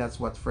smiling and that's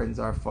what friends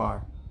are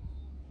for.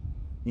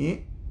 Eh?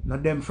 Now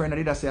them friend that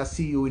did a say I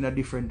see you in a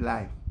different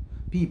life.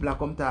 People are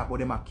come talk about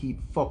them and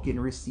keep fucking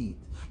receipt.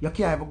 You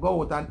can't even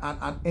go out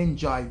and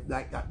enjoy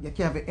like that. You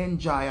can't even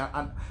enjoy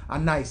a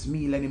nice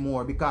meal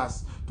anymore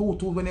because two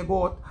when you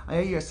go out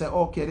and you hear say,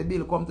 okay, the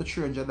bill come to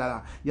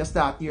 $300. You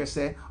start here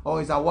say, oh,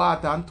 it's a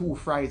water and 2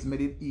 fries me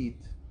did eat.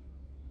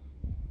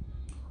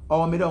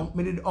 Or me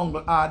did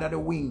uncle order the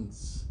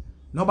wings.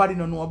 Nobody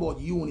don't know about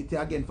unity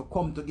again for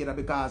come together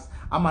because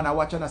a man I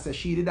watch and I say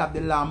she did have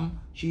the lamb,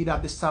 she did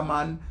have the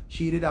salmon,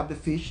 she did have the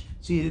fish,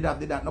 she did have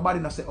the that. Nobody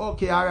not say,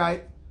 okay,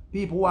 alright.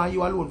 People want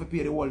you alone to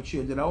pay the whole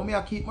change. You know, me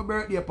I keep my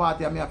birthday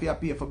party and me have to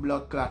pay for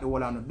blood clot the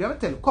whole and they will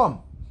tell you,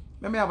 come.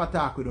 Let me have a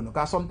talk with you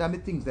because sometimes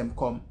the things them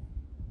come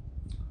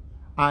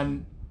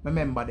and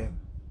remember them.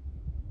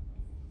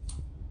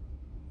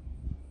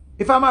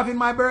 If I'm having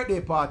my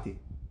birthday party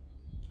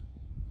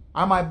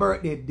and my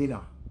birthday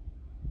dinner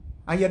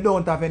and you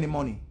don't have any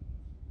money,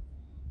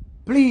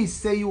 please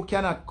say you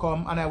cannot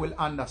come and I will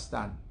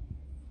understand.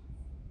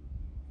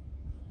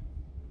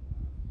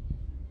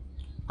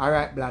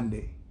 Alright,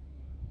 Blandy.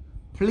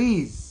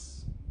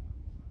 Please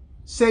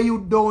say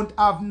you don't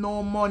have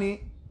no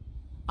money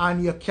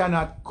and you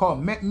cannot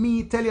come. Make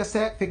me tell you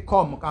say if you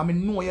come. I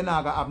mean know you're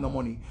not gonna have no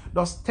money.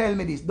 Just tell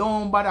me this.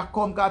 Don't bother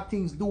come because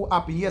things do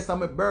happen. Yes,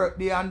 I'm a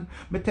birthday and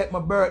me take my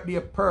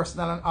birthday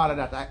personal and all of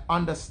that. I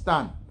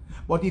understand.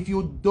 But if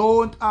you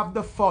don't have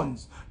the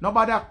funds,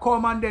 nobody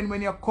come and then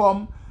when you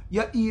come,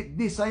 you eat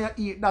this and you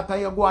eat that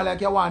and you go like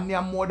you want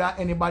more than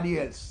anybody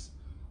else.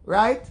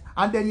 Right?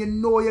 And then you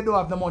know you don't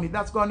have the money.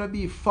 That's gonna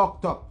be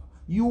fucked up.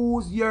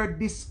 Use your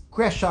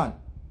discretion.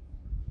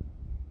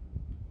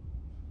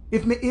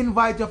 If me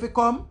invite you to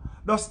come,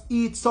 just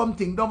eat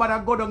something. Don't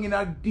matter go down in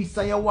a this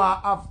and you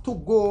want have to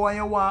go and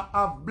you want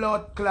have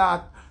blood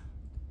clot.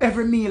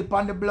 Every meal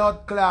on the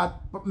blood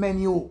clot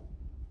menu.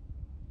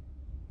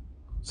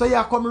 So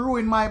you come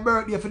ruin my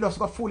birthday if you just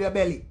go full your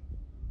belly.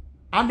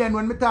 And then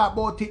when me talk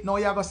about it now,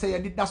 you're going to say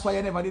that's why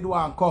you never did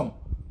want to come.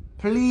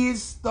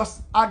 Please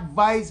just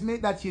advise me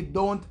that you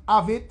don't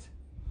have it.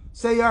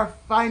 Say you're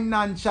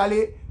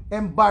financially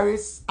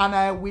embarrassed and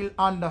I will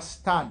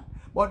understand.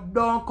 But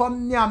don't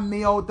come near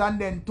me out and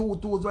then two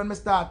twos when me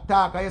start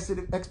talk and you see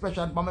the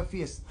expression on my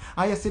face.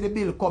 And you see the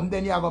bill come,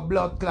 then you have a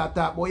blood clot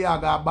talk, but you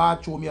have a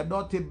bathroom. You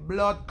dirty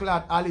blood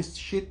clot, Alice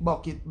shit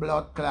bucket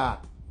blood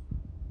clot.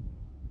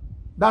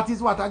 That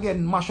is what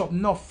again mash up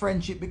no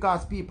friendship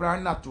because people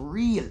are not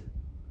real.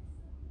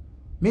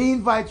 Me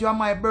invite you on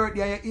my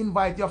birthday and you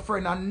invite your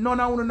friend and none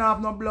of you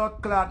have no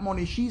blood clot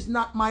money. She's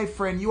not my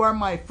friend. You are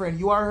my friend.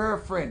 You are her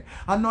friend.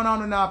 And none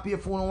of you have pay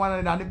for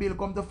 $100 and the bill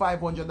come to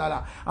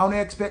 $500. And you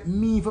expect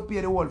me to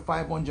pay the whole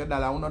 $500.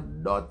 You no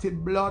dirty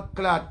blood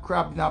clot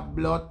crab in a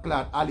blood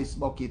clot Alice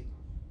bucket.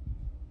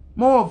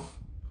 Move.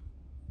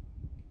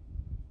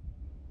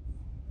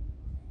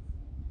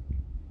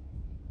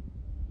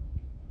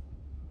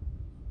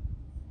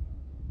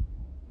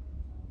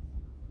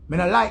 Me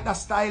not like that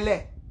style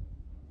there.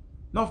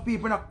 Enough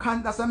people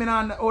can't, that's I mean,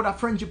 all the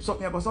friendship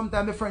something, but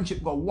sometimes the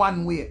friendship go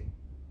one way.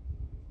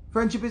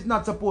 Friendship is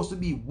not supposed to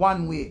be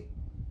one way.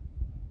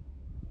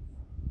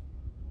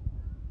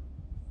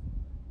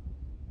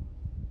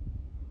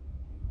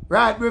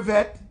 Right,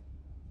 Rivette?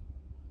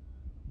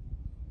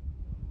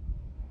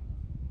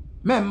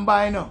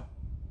 Remember, you know,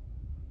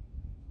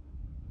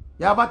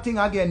 you have a thing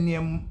again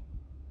named,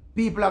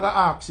 people are going to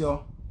ask you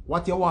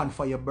what you want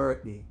for your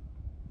birthday.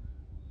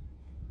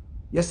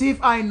 You see,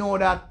 if I know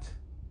that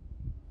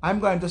I'm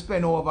going to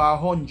spend over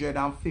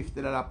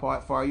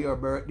 $150 for your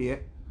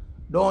birthday,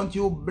 don't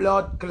you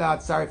blood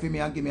clot sorry for me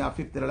and give me a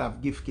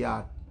 $50 gift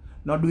card.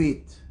 No do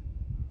it.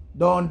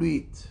 Don't do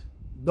it.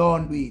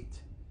 Don't do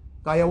it.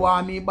 Because you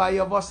want me buy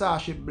your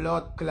Versace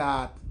blood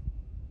clot.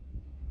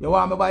 You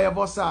want me buy your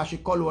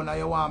Versace cologne and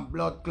you want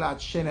blood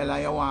clot Chanel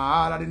and you want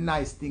all of the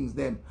nice things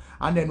them.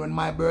 And then when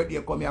my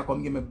birthday come here,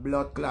 come give me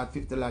blood clot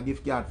 $50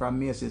 gift card from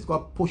Macy's. Go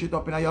push it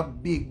up in your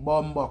big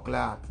bumbo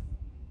clot.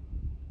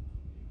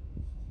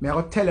 Me I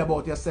go tell you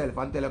about yourself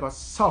and tell you go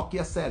suck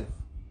yourself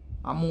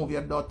and move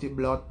your dirty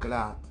blood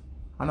clot.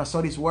 And that's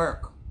how this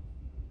work.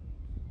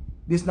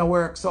 This no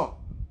work so.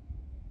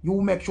 You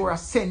make sure I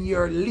send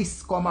your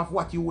list come of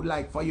what you would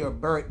like for your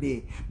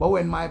birthday. But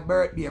when my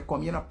birthday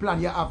come, you know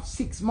plan you have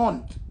 6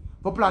 months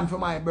for plan for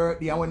my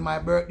birthday. And when my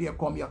birthday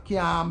come, you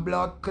can't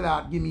blood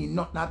clot give me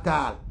nothing at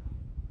all.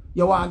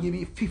 You want to give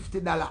me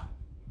 $50.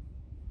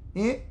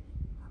 Eh?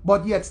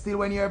 But yet still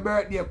when your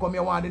birthday come,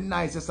 you want the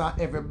nicest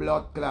and every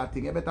blood clot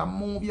thing. You better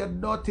move your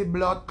dirty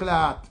blood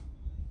clot.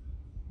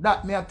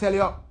 That me I tell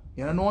you.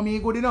 You don't know me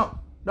good enough.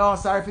 Don't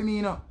sorry for me,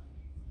 you know.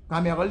 Because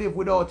I'm going to live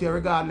without you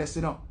regardless,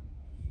 you know.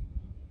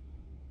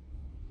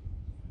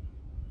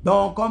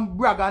 Don't come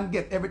brag and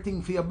get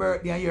everything for your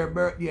birthday and your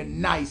birthday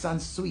nice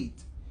and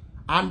sweet.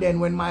 And then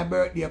when my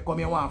birthday come,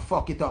 you want to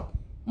fuck it up.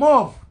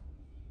 Move.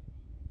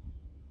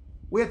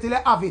 Wait till you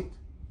have it.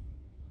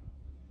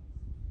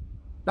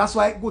 That's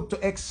why it's good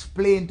to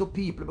explain to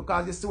people.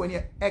 Because you see when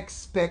you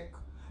expect,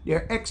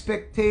 their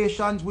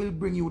expectations will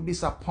bring you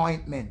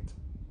disappointment.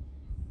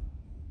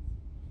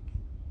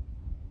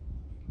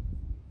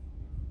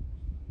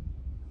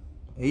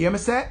 You hear me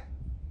say?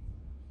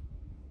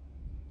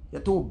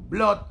 You're too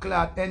blood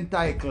clot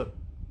entitled.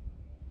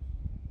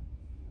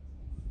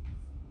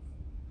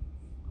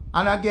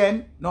 And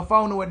again, no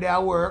found where they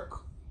work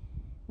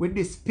with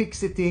this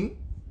pixie thing.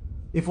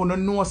 If you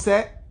don't know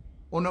say,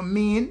 you don't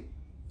mean,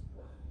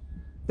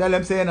 tell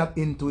them say you're not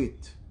into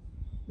it.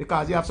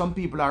 Because you have some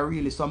people that are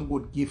really some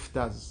good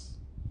gifters.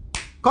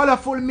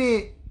 Colorful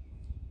me.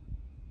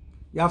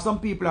 You have some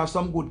people that have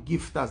some good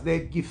gifters. They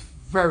gift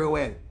very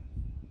well.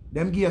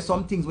 Them give you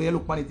some things where you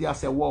look on it and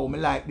say, wow, me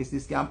like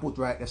this can put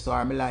right there,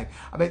 so me like.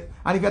 And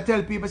if you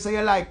tell people say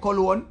you like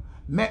cologne,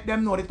 make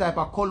them know the type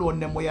of cologne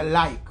them where you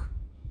like.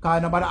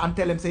 Because nobody and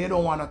tell them say you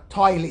don't want a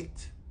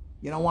toilet.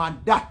 You don't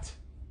want that.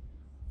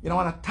 You don't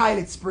want a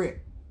toilet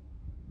spray.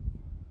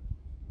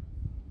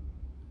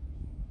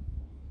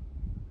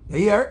 You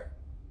hear?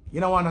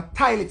 You don't want a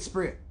toilet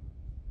spray.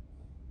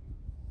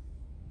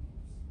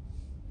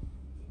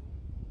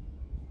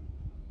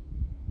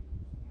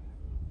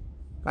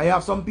 I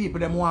have some people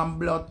them want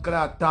blood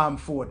clot Tom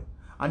Ford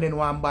and then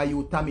want buy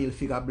you Tamil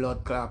figure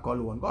blood clot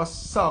cologne. Go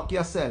suck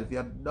yourself,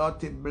 you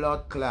dirty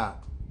blood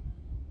clot.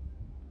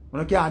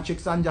 You can't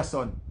check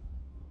Sanderson.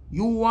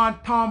 You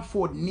want Tom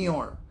Ford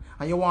Newer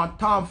and you want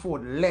Tom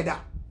Ford leather.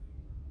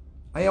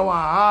 And you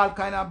want all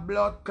kind of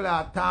blood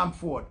clot Tom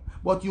Ford.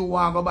 But you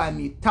want to go buy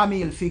me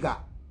Tamil figure.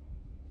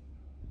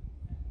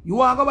 You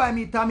want to go buy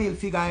me Tamil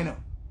figure, you know?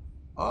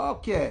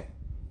 Okay.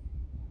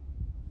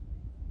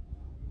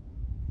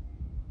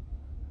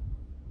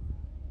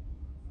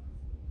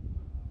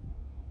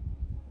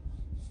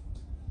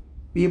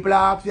 People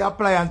ask for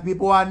appliance,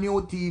 people want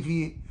new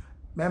TV.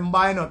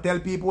 Remember, you know, tell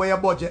people where your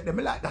budget. They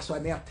be like, that's why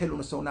I tell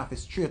you so now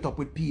straight up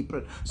with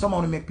people. Some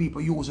want to make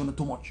people use on it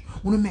too much.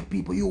 Want to make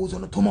people use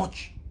on it too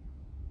much.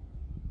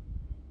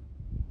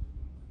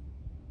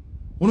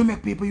 Want to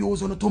make people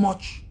use on it too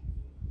much.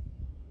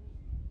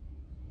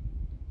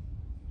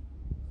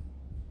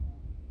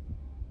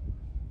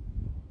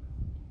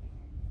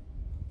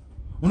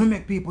 Want to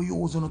make people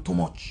use on it too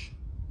much.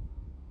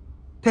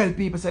 Tell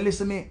people, say,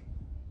 listen me.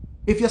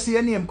 If you see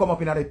your name come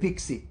up in the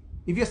pixie,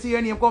 if you see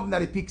your name come up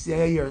in the pixie, you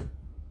hear,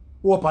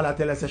 Opala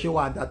tell us she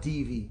want a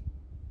TV.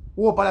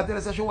 Opala tell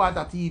us she want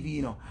a TV,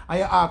 you know. And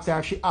you ask her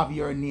if she have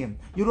your name.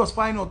 You just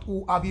find out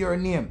who have your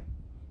name.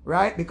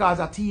 Right? Because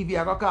a TV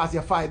are going to cost you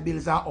 $5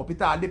 bills and up.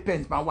 It all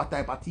depends on what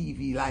type of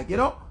TV like, you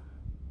know.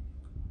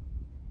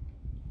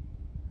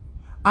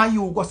 And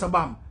you go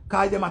sabam.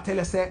 Because them a tell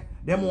you say,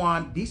 them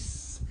want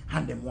this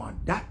and them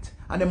want that.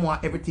 And them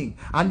want everything.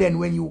 And then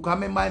when you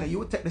come in mind,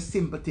 you take the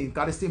simple thing.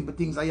 Because the simple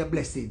things are your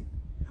blessing.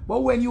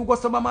 But when you go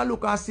somewhere and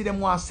look and see them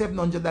want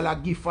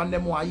 $700 gift. And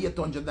them want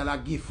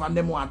 $800 gift. And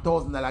them want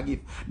 $1,000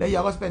 gift. Then you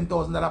go spend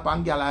 $1,000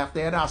 on girl after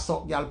you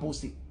suck girl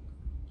pussy.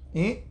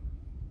 Eh?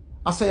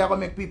 I say you're going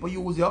to make people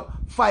use your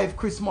 5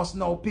 Christmas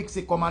now.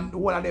 Pixie come and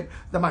all of them.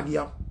 Them give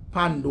you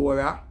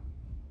Pandora.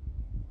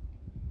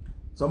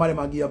 Some of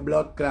them give you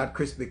blood clot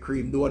Krispy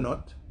Kreme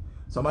donut.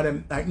 Some of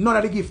them, like, none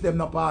of the gift them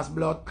not pass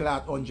blood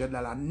clot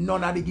 $100.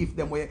 None of the gift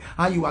them where,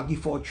 and you a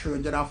give out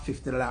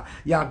 $350.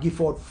 You a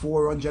give out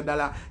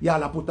 $400. You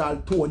a put all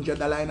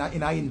 $200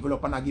 in a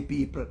envelope and a give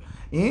people.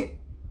 Eh?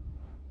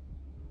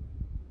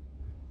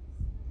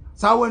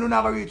 So when you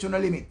never reach on the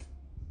limit?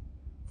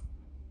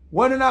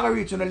 When you never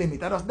reach on the limit?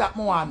 That's that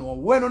more know.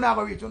 When you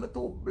never reach on the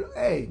two,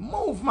 hey,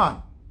 move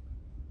man.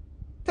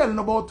 Tell them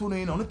about two,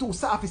 you know, the two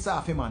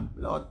safi man.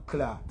 Blood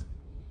clot.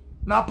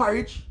 Now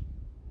porridge.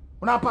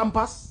 Una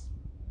pampas.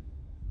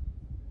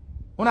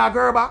 Una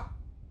gerba.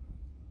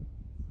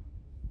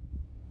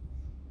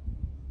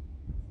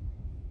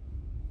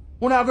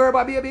 Una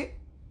gerba, baby.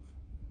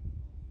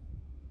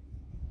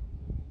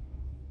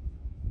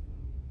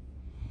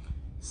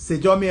 See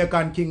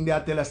Jamaican king there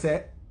tell us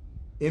say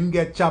him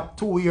get chopped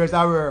 2 years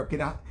of work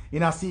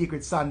in a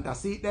secret Santa.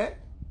 See it there?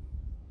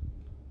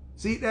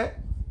 See it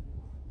there?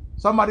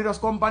 Somebody just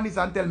come on this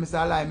and tell me say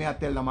I lie, me I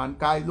tell them man,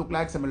 cause it look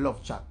like some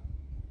love chat.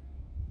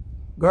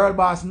 Girl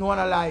boss, no one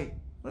a lie.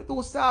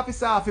 Too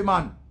softy,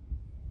 man.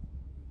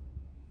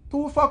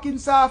 Too fucking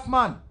soft,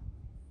 man.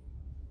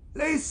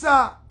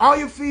 Lisa, how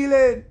you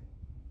feeling?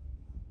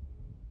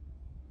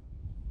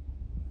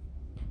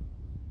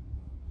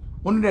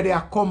 One day they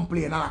are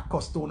complaining and I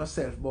cuss to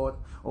myself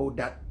about oh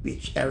that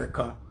bitch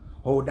Erica,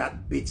 oh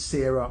that bitch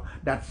Sarah,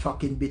 that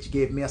fucking bitch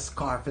gave me a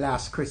scarf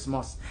last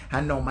Christmas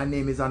and now my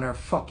name is on her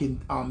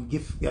fucking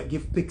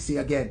gift Pixie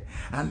again,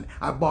 and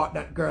I bought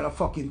that girl a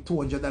fucking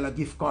 $200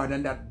 gift card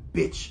and that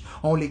bitch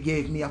only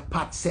gave me a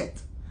pot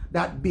set.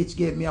 That bitch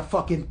gave me a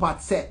fucking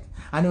pot set.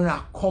 And you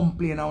not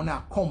complain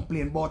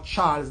about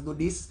Charles do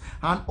this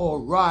and oh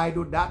Roy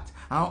do that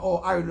and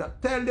oh I do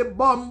that. Tell the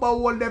bomber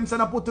all them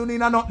son put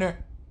in a nothing.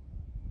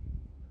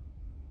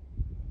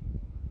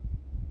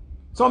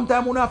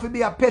 Sometimes you have to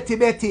be a petty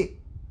Betty.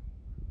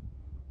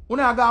 You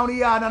have to go on the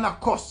yard and a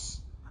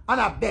cuss and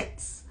a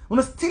bex.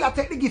 You still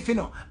take the gift, you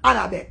know, and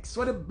a bex.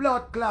 What the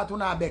blood clot you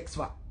have bex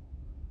for?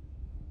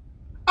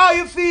 How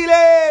you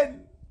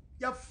feeling?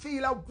 You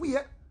feel a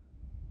weird.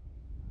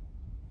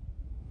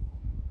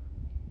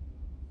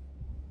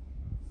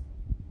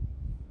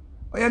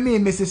 What you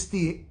mean, Mrs.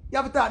 T? You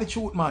have to talk the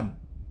truth, man.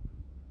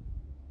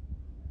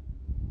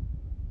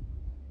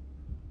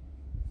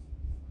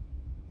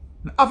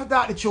 You have to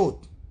talk the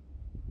truth.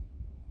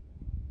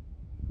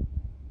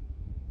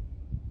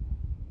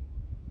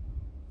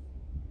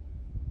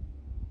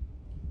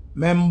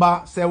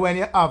 Remember, say when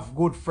you have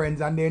good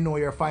friends and they know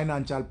your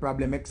financial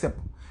problem, accept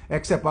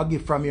a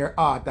gift from your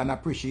heart and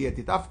appreciate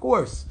it. Of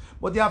course.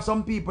 But you have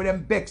some people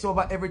them vex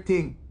over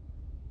everything.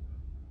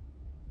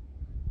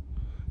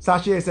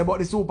 Sashay say, but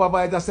the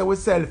supervisor say we're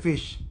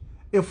selfish.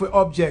 If we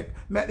object,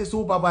 make the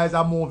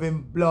supervisor move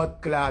in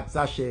blood clot,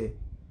 Sashay.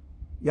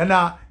 You're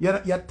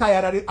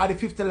tired of the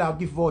 50 love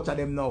gift voucher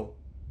them now.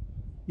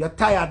 You're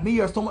tired. Me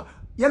hear so much.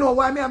 You know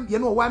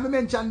why me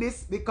mention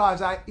this?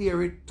 Because I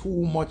hear it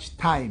too much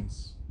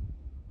times.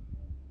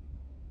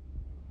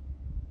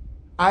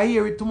 I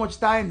hear it too much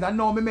times. And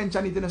now me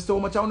mention it in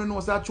so much. I want to know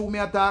so true me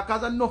attack.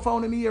 Because I know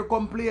found me here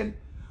complain.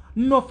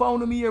 No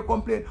found me here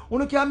complain.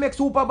 You can make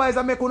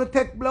supervisor make you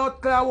take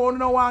blood clot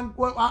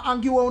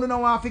and give you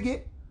no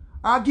figure.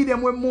 I give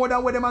them more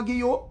than what them give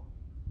you.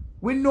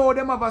 We know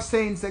them have a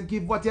saying, say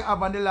give what you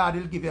have and the Lord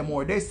will give you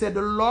more. They said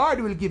the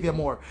Lord will give you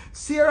more.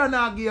 Sarah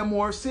not give you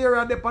more.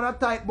 Sarah they on a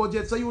tight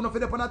budget, so you know if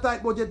they on a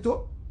tight budget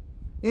too.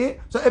 Eh?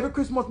 So every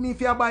Christmas me if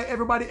you buy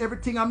everybody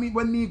everything I mean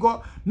when me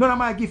go, none of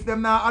my gift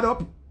them now add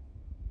up.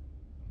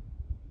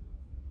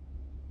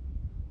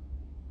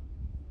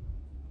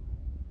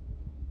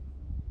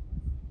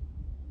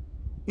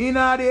 You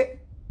know they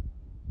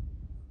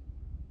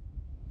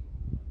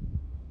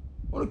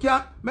you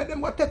can't make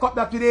them go take up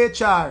that to the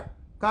HR.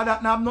 Because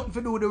that now have nothing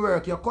to do with the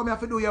work. You come here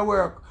to do your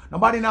work.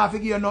 Nobody now have to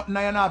give you nothing,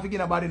 and you not have to give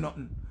nobody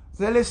nothing.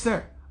 So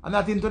listen, I'm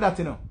not into that,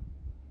 you know.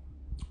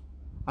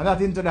 I'm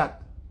not into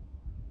that.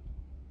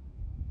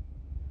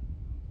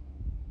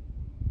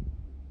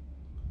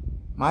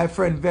 My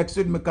friend vexed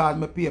with me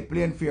because I pay a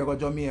plane fare go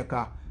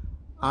Jamaica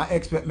and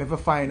expect me to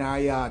find her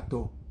yard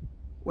too.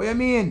 What you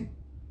mean?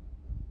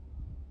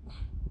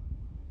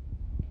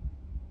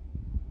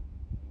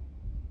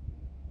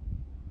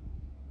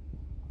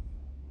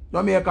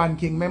 Jamaican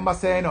king, remember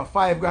saying, you know,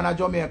 5 grand a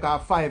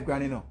Jamaica, 5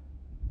 grand, you know.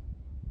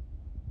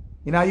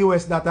 In a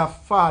US, that a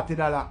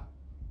 $40.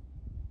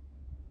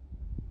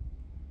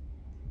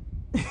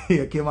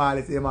 You came out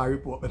and say, I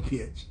report my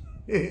page.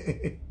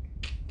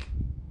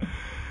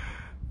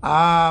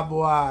 Ah,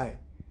 boy.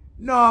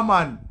 No,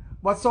 man.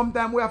 But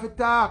sometimes we have to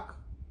talk.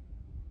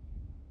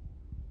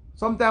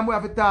 Sometimes we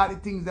have to talk the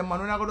things, them,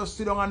 man. We're not going to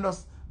sit down and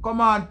just,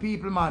 come on,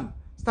 people, man.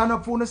 Stand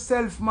up for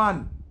yourself,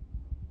 man.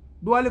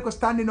 Do a little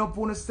standing up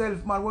for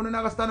yourself, man. When you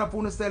not stand up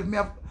for yourself,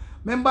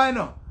 remember, you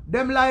know,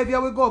 them live here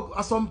we go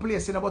at some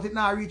place, you know, but it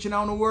not reaching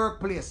out on the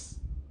workplace.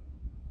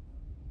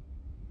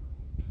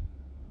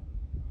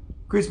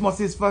 Christmas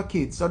is for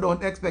kids, so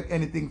don't expect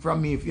anything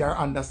from me if you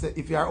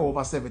are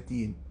over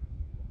 17.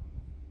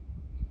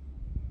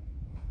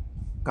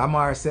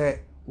 Kamar said,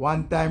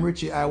 one time,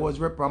 Richie, I was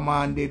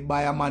reprimanded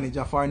by a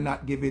manager for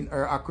not giving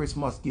her a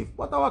Christmas gift.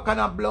 What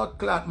kind of blood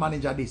clot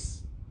manager this?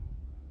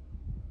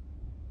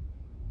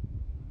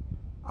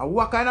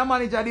 What kind of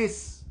manager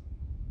this?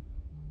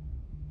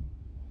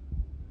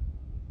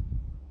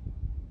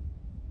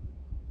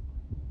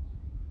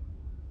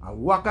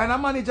 What kind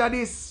of manager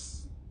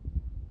this?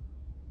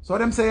 So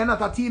them say you're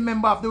not a team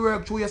member of the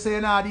work through you say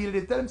you're not deal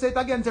with it. Tell them say it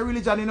against a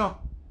religion, you know.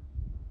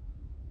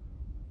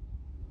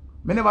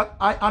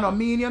 I know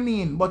you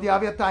mean, but you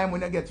have your time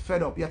when you get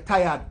fed up. You're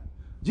tired.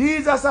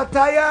 Jesus are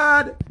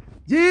tired.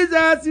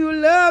 Jesus, you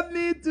love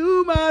me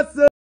too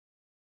much.